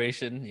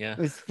celebration. Yeah, it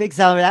was big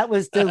celebration. That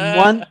was the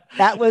one.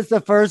 That was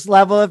the first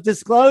level of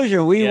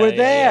disclosure. We were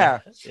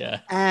there.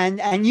 Yeah.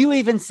 And you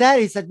even said,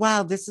 he said,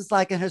 "Wow, this is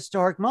like a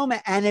historic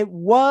moment," and it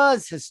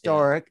was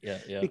historic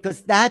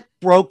because that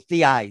broke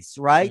the ice,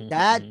 right?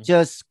 That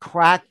just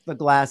cracked the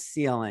glass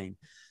ceiling.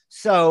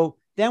 So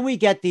then we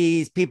get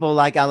these people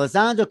like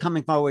Elizondo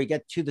coming forward. We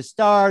get To the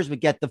Stars. We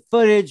get the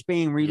footage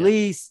being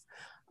released.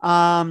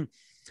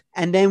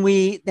 And then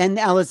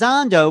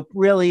Elizondo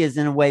really is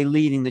in a way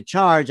leading the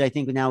charge, I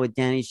think, now with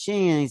Danny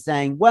Sheehan. He's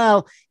saying,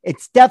 well,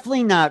 it's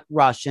definitely not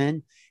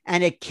Russian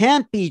and it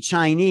can't be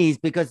Chinese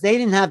because they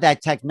didn't have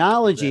that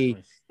technology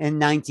in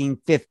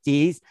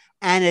 1950s.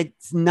 And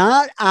it's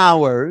not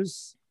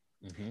ours.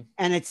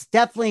 And it's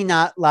definitely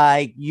not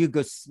like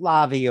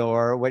Yugoslavia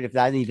or what, if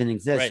that even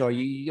exists, or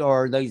Latvia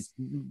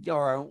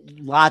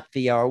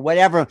or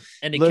whatever.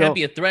 And it can't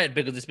be a threat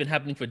because it's been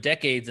happening for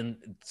decades and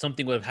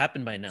something would have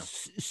happened by now.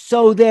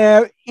 So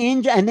they're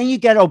in, and then you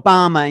get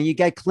Obama and you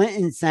get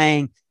Clinton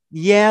saying,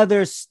 yeah,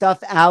 there's stuff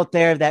out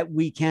there that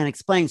we can't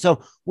explain.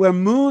 So we're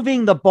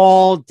moving the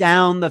ball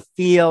down the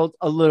field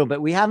a little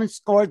bit. We haven't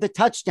scored the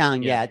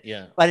touchdown yet,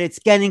 but it's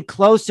getting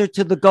closer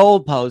to the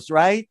goalpost,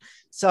 right?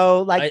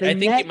 So like I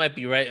think you might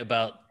be right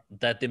about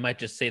that. They might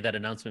just say that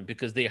announcement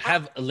because they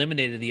have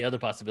eliminated the other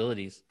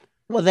possibilities.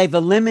 Well, they've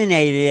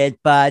eliminated it,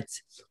 but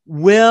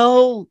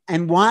why?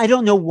 I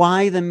don't know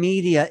why the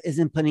media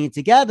isn't putting it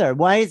together.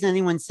 Why isn't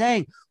anyone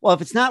saying, well,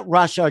 if it's not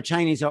Russia or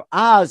Chinese or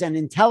ours and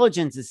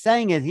intelligence is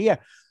saying it here,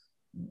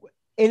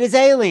 it is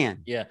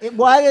alien. Yeah.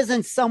 Why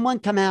doesn't someone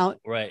come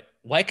out? Right.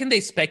 Why can they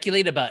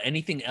speculate about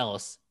anything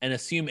else and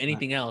assume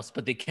anything else,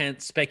 but they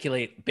can't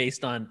speculate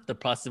based on the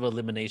process of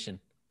elimination?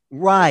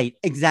 Right,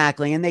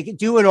 exactly. And they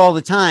do it all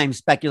the time,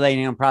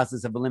 speculating on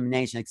process of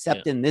elimination,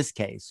 except in this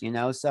case, you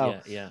know, so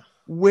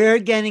we're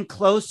getting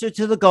closer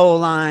to the goal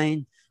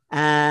line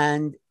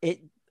and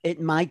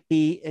it might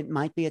be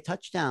a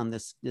touchdown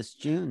this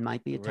June,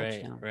 might be a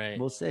touchdown. Right.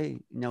 We'll see.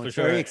 You know, it's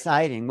very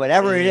exciting.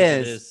 Whatever it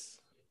is.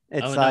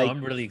 It's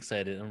I'm really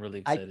excited.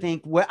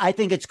 I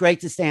think it's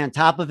great to stay on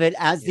top of it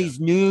as these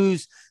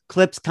news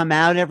clips come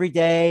out every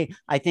day.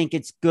 I think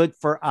it's good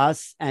for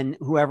us and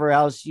whoever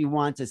else you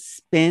want to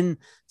spin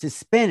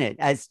it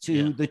as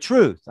to the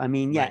truth. I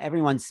mean,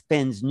 everyone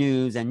spins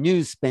news and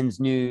news spins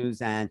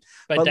news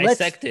but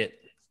dissect it.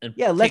 And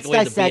let's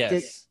dissect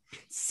it.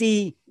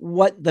 See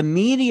what the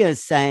media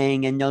is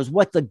saying and knows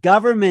what the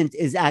government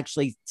is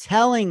actually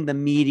telling the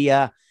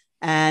media.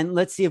 And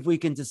let's see if we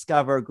can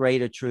discover a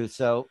greater truth.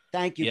 So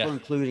thank you for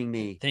including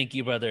me. Thank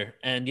you, brother.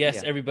 And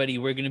yes, everybody,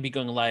 we're going to be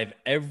going live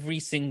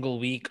every single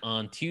week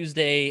on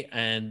Tuesday.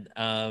 And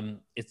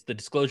it's the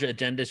Disclosure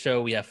Agenda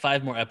show. We have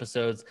 5 more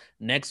episodes.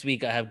 Next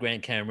week, I have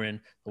Grant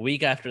Cameron. The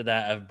week after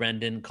that, I have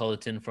Brendan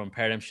Culleton from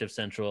Paradigm Shift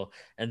Central.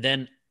 And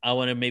then I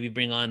want to maybe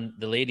bring on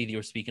the lady that you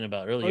were speaking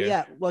about earlier. Oh,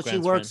 yeah. Well, she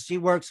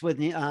works with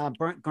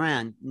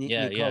Grant,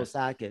 Nicole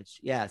Sakic.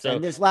 Yes. So,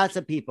 and there's lots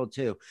of people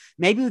too.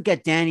 Maybe we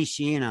get Danny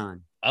Sheehan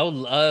on. I would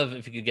love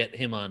if you could get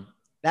him on.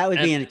 That would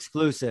be an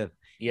exclusive.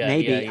 Yeah,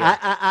 maybe.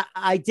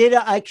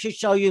 I should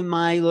show you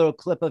my little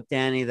clip of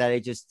Danny that I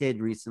just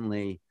did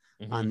recently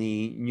on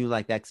the New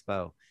Life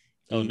Expo.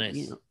 Oh, nice.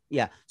 You know,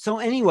 yeah. So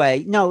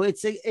anyway, no,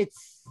 it's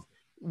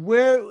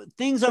where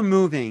things are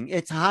moving.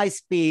 It's high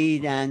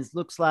speed and it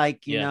looks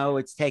like, you know,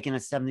 it's taken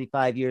us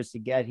 75 years to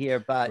get here.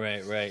 But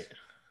right.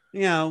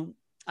 You know,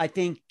 I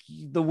think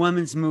the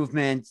women's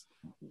movement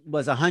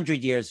was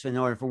 100 years in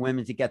order for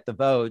women to get the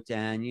vote,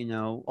 and you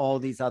know, all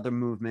these other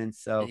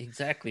movements. So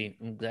exactly.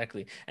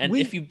 And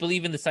if you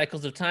believe in the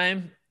cycles of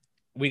time,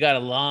 we got a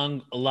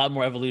lot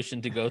more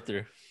evolution to go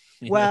through.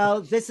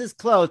 Well, this is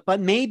close, but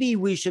maybe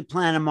we should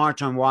plan a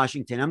march on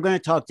Washington. I'm going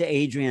to talk to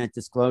Adrian at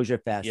Disclosure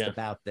Fest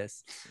about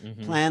this.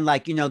 Plan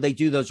like, they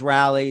do those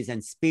rallies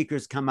and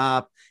speakers come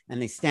up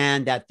and they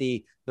stand at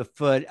the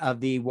foot of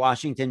the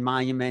Washington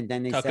Monument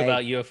and they talk say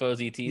about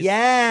UFOs, ETs.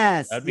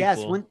 Yes,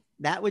 Cool.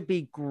 That would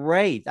be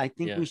great. I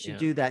think we should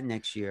do that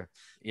next year.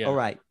 All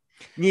right,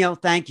 Neil,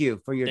 thank you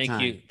for your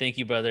time. Thank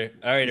you, brother.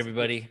 All right,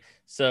 everybody.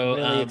 So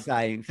really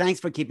exciting. Thanks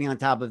for keeping on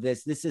top of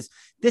this. This is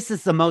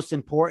the most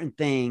important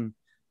thing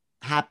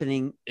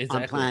happening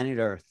on planet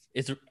Earth.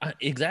 It's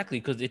exactly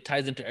because it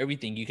ties into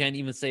everything. You can't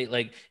even say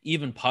like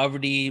even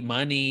poverty,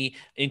 money,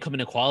 income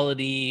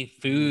inequality,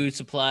 food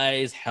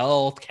supplies,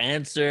 health,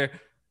 cancer,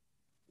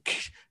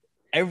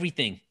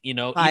 everything,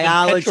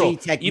 biology,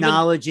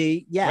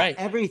 technology, right.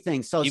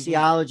 Everything,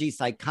 sociology,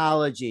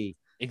 psychology,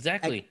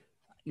 exactly.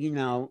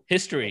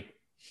 History.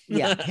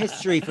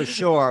 History for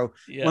sure.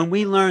 When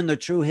we learn the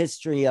true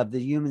history of the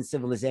human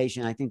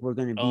civilization, I think we're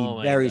going to be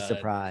very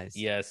surprised.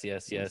 Yes.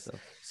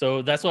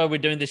 So that's why we're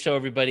doing this show,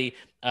 everybody,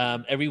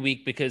 every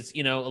week, because,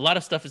 a lot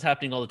of stuff is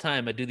happening all the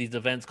time. I do these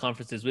events,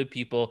 conferences with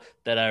people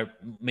that are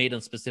made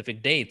on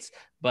specific dates,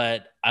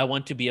 but I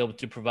want to be able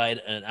to provide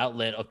an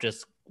outlet of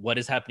just what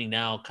is happening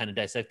now, kind of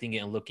dissecting it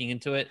and looking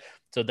into it.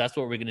 So that's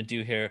what we're going to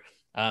do here.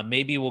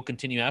 Maybe we'll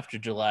continue after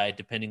July,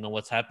 depending on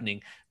what's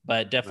happening.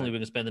 But definitely we're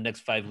going to spend the next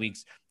 5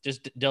 weeks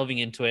just delving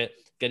into it,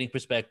 getting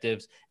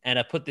perspectives. And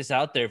I put this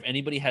out there. If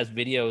anybody has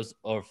videos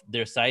of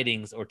their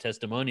sightings or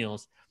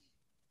testimonials,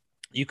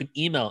 you can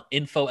email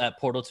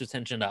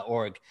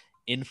info@portaltoascension.org,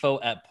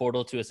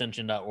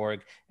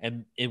 info@portaltoascension.org.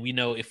 And we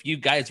know if you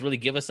guys really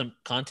give us some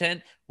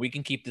content, we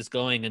can keep this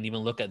going and even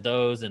look at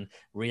those and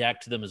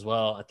react to them as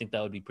well. I think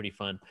that would be pretty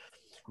fun.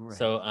 Great.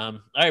 So, all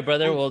right,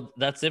 brother. Well,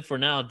 that's it for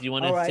now. Do you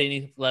want to say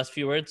any last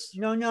few words?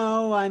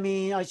 No. I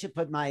mean, I should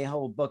put my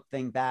whole book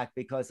thing back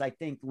because I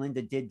think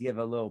Linda did give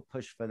a little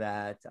push for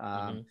that.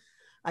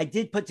 I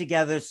did put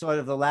together sort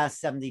of the last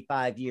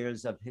 75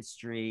 years of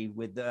history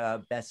with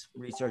the best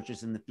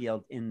researchers in the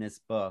field in this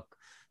book.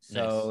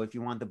 So if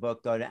you want the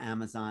book, go to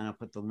Amazon. I'll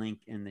put the link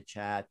in the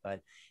chat.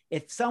 But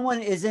if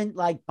someone isn't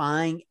like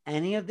buying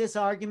any of this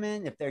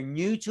argument, if they're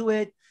new to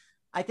it,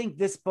 I think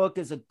this book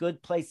is a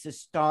good place to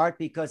start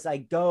because I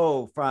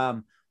go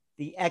from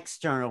the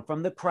external,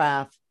 from the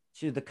craft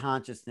to the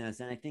consciousness.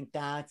 And I think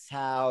that's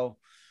how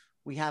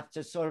we have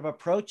to sort of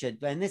approach it.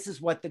 And this is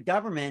what the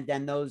government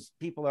and those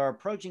people are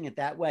approaching it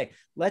that way.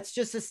 Let's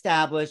just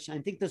establish, I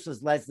think this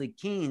was Leslie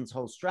Kean's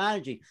whole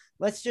strategy.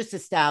 Let's just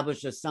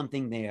establish there's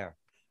something there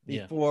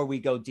before we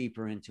go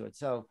deeper into it.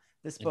 So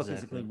this book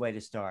is a good way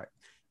to start.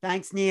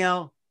 Thanks,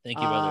 Neil. Thank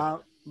you,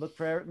 brother. Look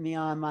for me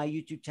on my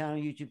YouTube channel,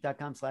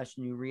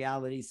 youtube.com/New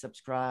Reality.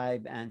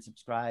 Subscribe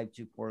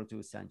to Portal to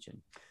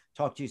Ascension.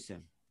 Talk to you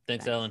soon.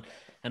 Thanks, Alan.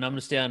 And I'm going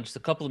to stay on just a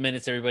couple of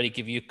minutes, everybody,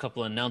 give you a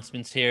couple of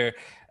announcements here.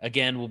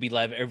 Again, we'll be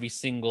live every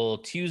single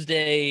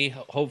Tuesday,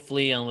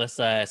 hopefully, unless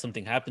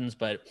something happens,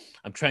 but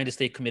I'm trying to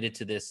stay committed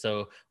to this.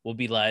 So we'll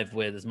be live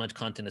with as much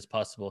content as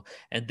possible.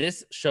 And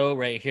this show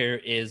right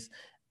here is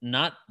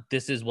not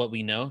this is what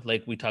we know,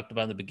 like we talked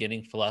about in the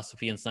beginning,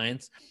 philosophy and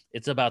science.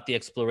 It's about the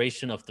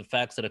exploration of the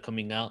facts that are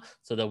coming out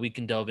so that we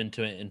can delve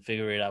into it and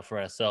figure it out for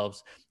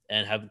ourselves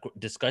and have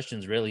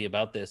discussions really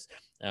about this.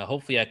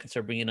 Hopefully I can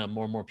start bringing on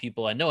more and more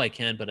people. I know I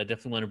can, but I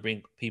definitely want to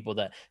bring people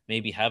that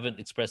maybe haven't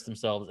expressed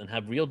themselves and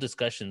have real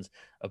discussions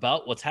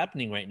about what's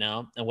happening right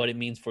now and what it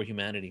means for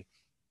humanity.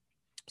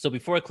 So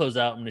before I close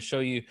out, I'm going to show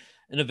you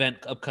an event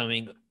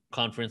upcoming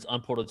conference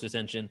on Portal to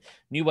Ascension.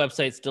 New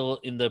website still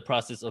in the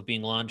process of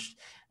being launched.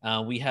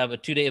 We have a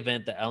 2-day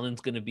event that Alan's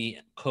going to be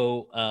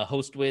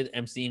co-host with,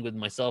 emceeing with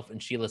myself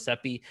and Sheila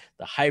Seppi,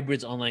 the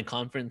Hybrids Online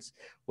Conference,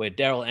 where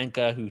Daryl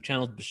Anka, who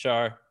channeled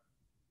Bashar,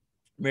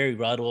 Mary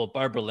Rodwell,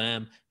 Barbara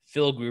Lamb,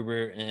 Phil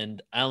Gruber,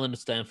 and Alan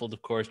Stanfield,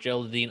 of course,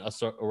 Geraldine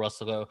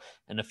Orozco,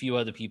 and a few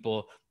other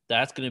people.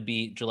 That's going to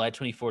be July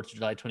 24th to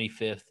July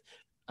 25th.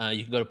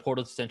 You can go to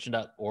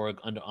portaltoascension.org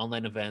under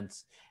online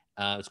events.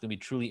 It's going to be a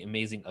truly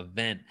amazing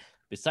event.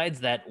 Besides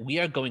that, we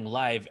are going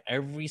live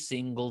every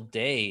single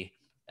day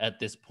at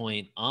this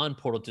point on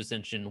Portal to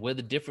Ascension with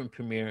a different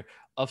premiere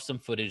of some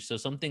footage. So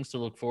some things to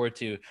look forward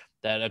to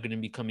that are going to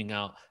be coming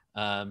out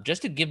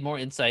just to give more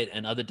insight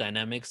and other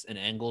dynamics and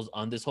angles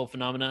on this whole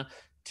phenomena.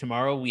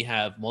 Tomorrow, we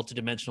have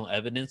multidimensional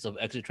evidence of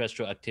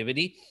extraterrestrial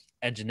activity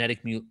and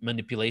genetic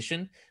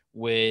manipulation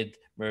with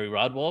Mary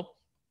Rodwell.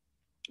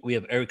 We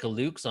have Erica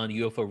Lukes on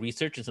UFO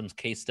research and some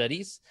case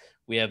studies.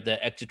 We have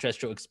the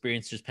Extraterrestrial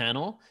Experiencers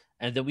panel.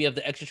 And then we have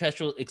the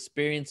Extraterrestrial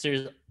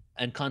Experiencers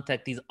and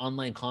Contactees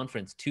online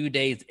conference, 2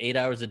 days, 8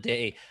 hours a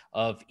day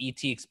of ET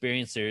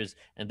experiencers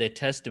and their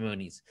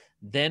testimonies.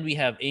 Then we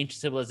have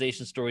ancient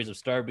civilization stories of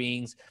star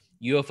beings,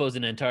 UFOs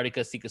in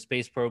Antarctica, Secret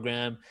Space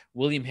Program,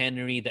 William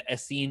Henry, the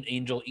Essene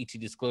Angel ET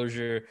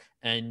disclosure,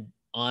 and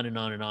on and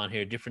on and on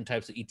here, different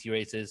types of ET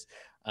races.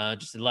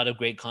 Just a lot of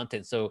great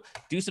content. So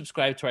do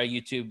subscribe to our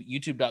YouTube,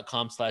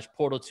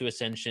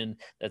 youtube.com/portal2ascension.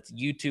 That's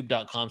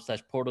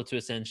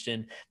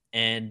youtube.com/portal2ascension.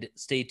 And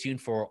stay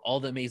tuned for all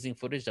the amazing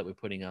footage that we're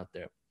putting out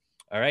there.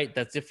 All right,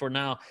 that's it for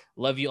now.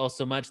 Love you all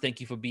so much.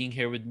 Thank you for being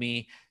here with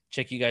me.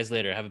 Check you guys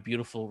later. Have a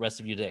beautiful rest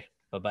of your day.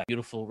 Bye-bye.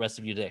 Beautiful rest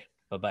of your day.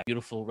 Bye-bye.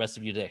 Beautiful rest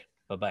of your day.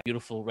 Bye-bye.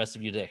 Beautiful rest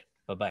of your day.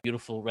 Bye-bye.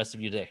 Beautiful rest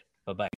of your day. Bye-bye.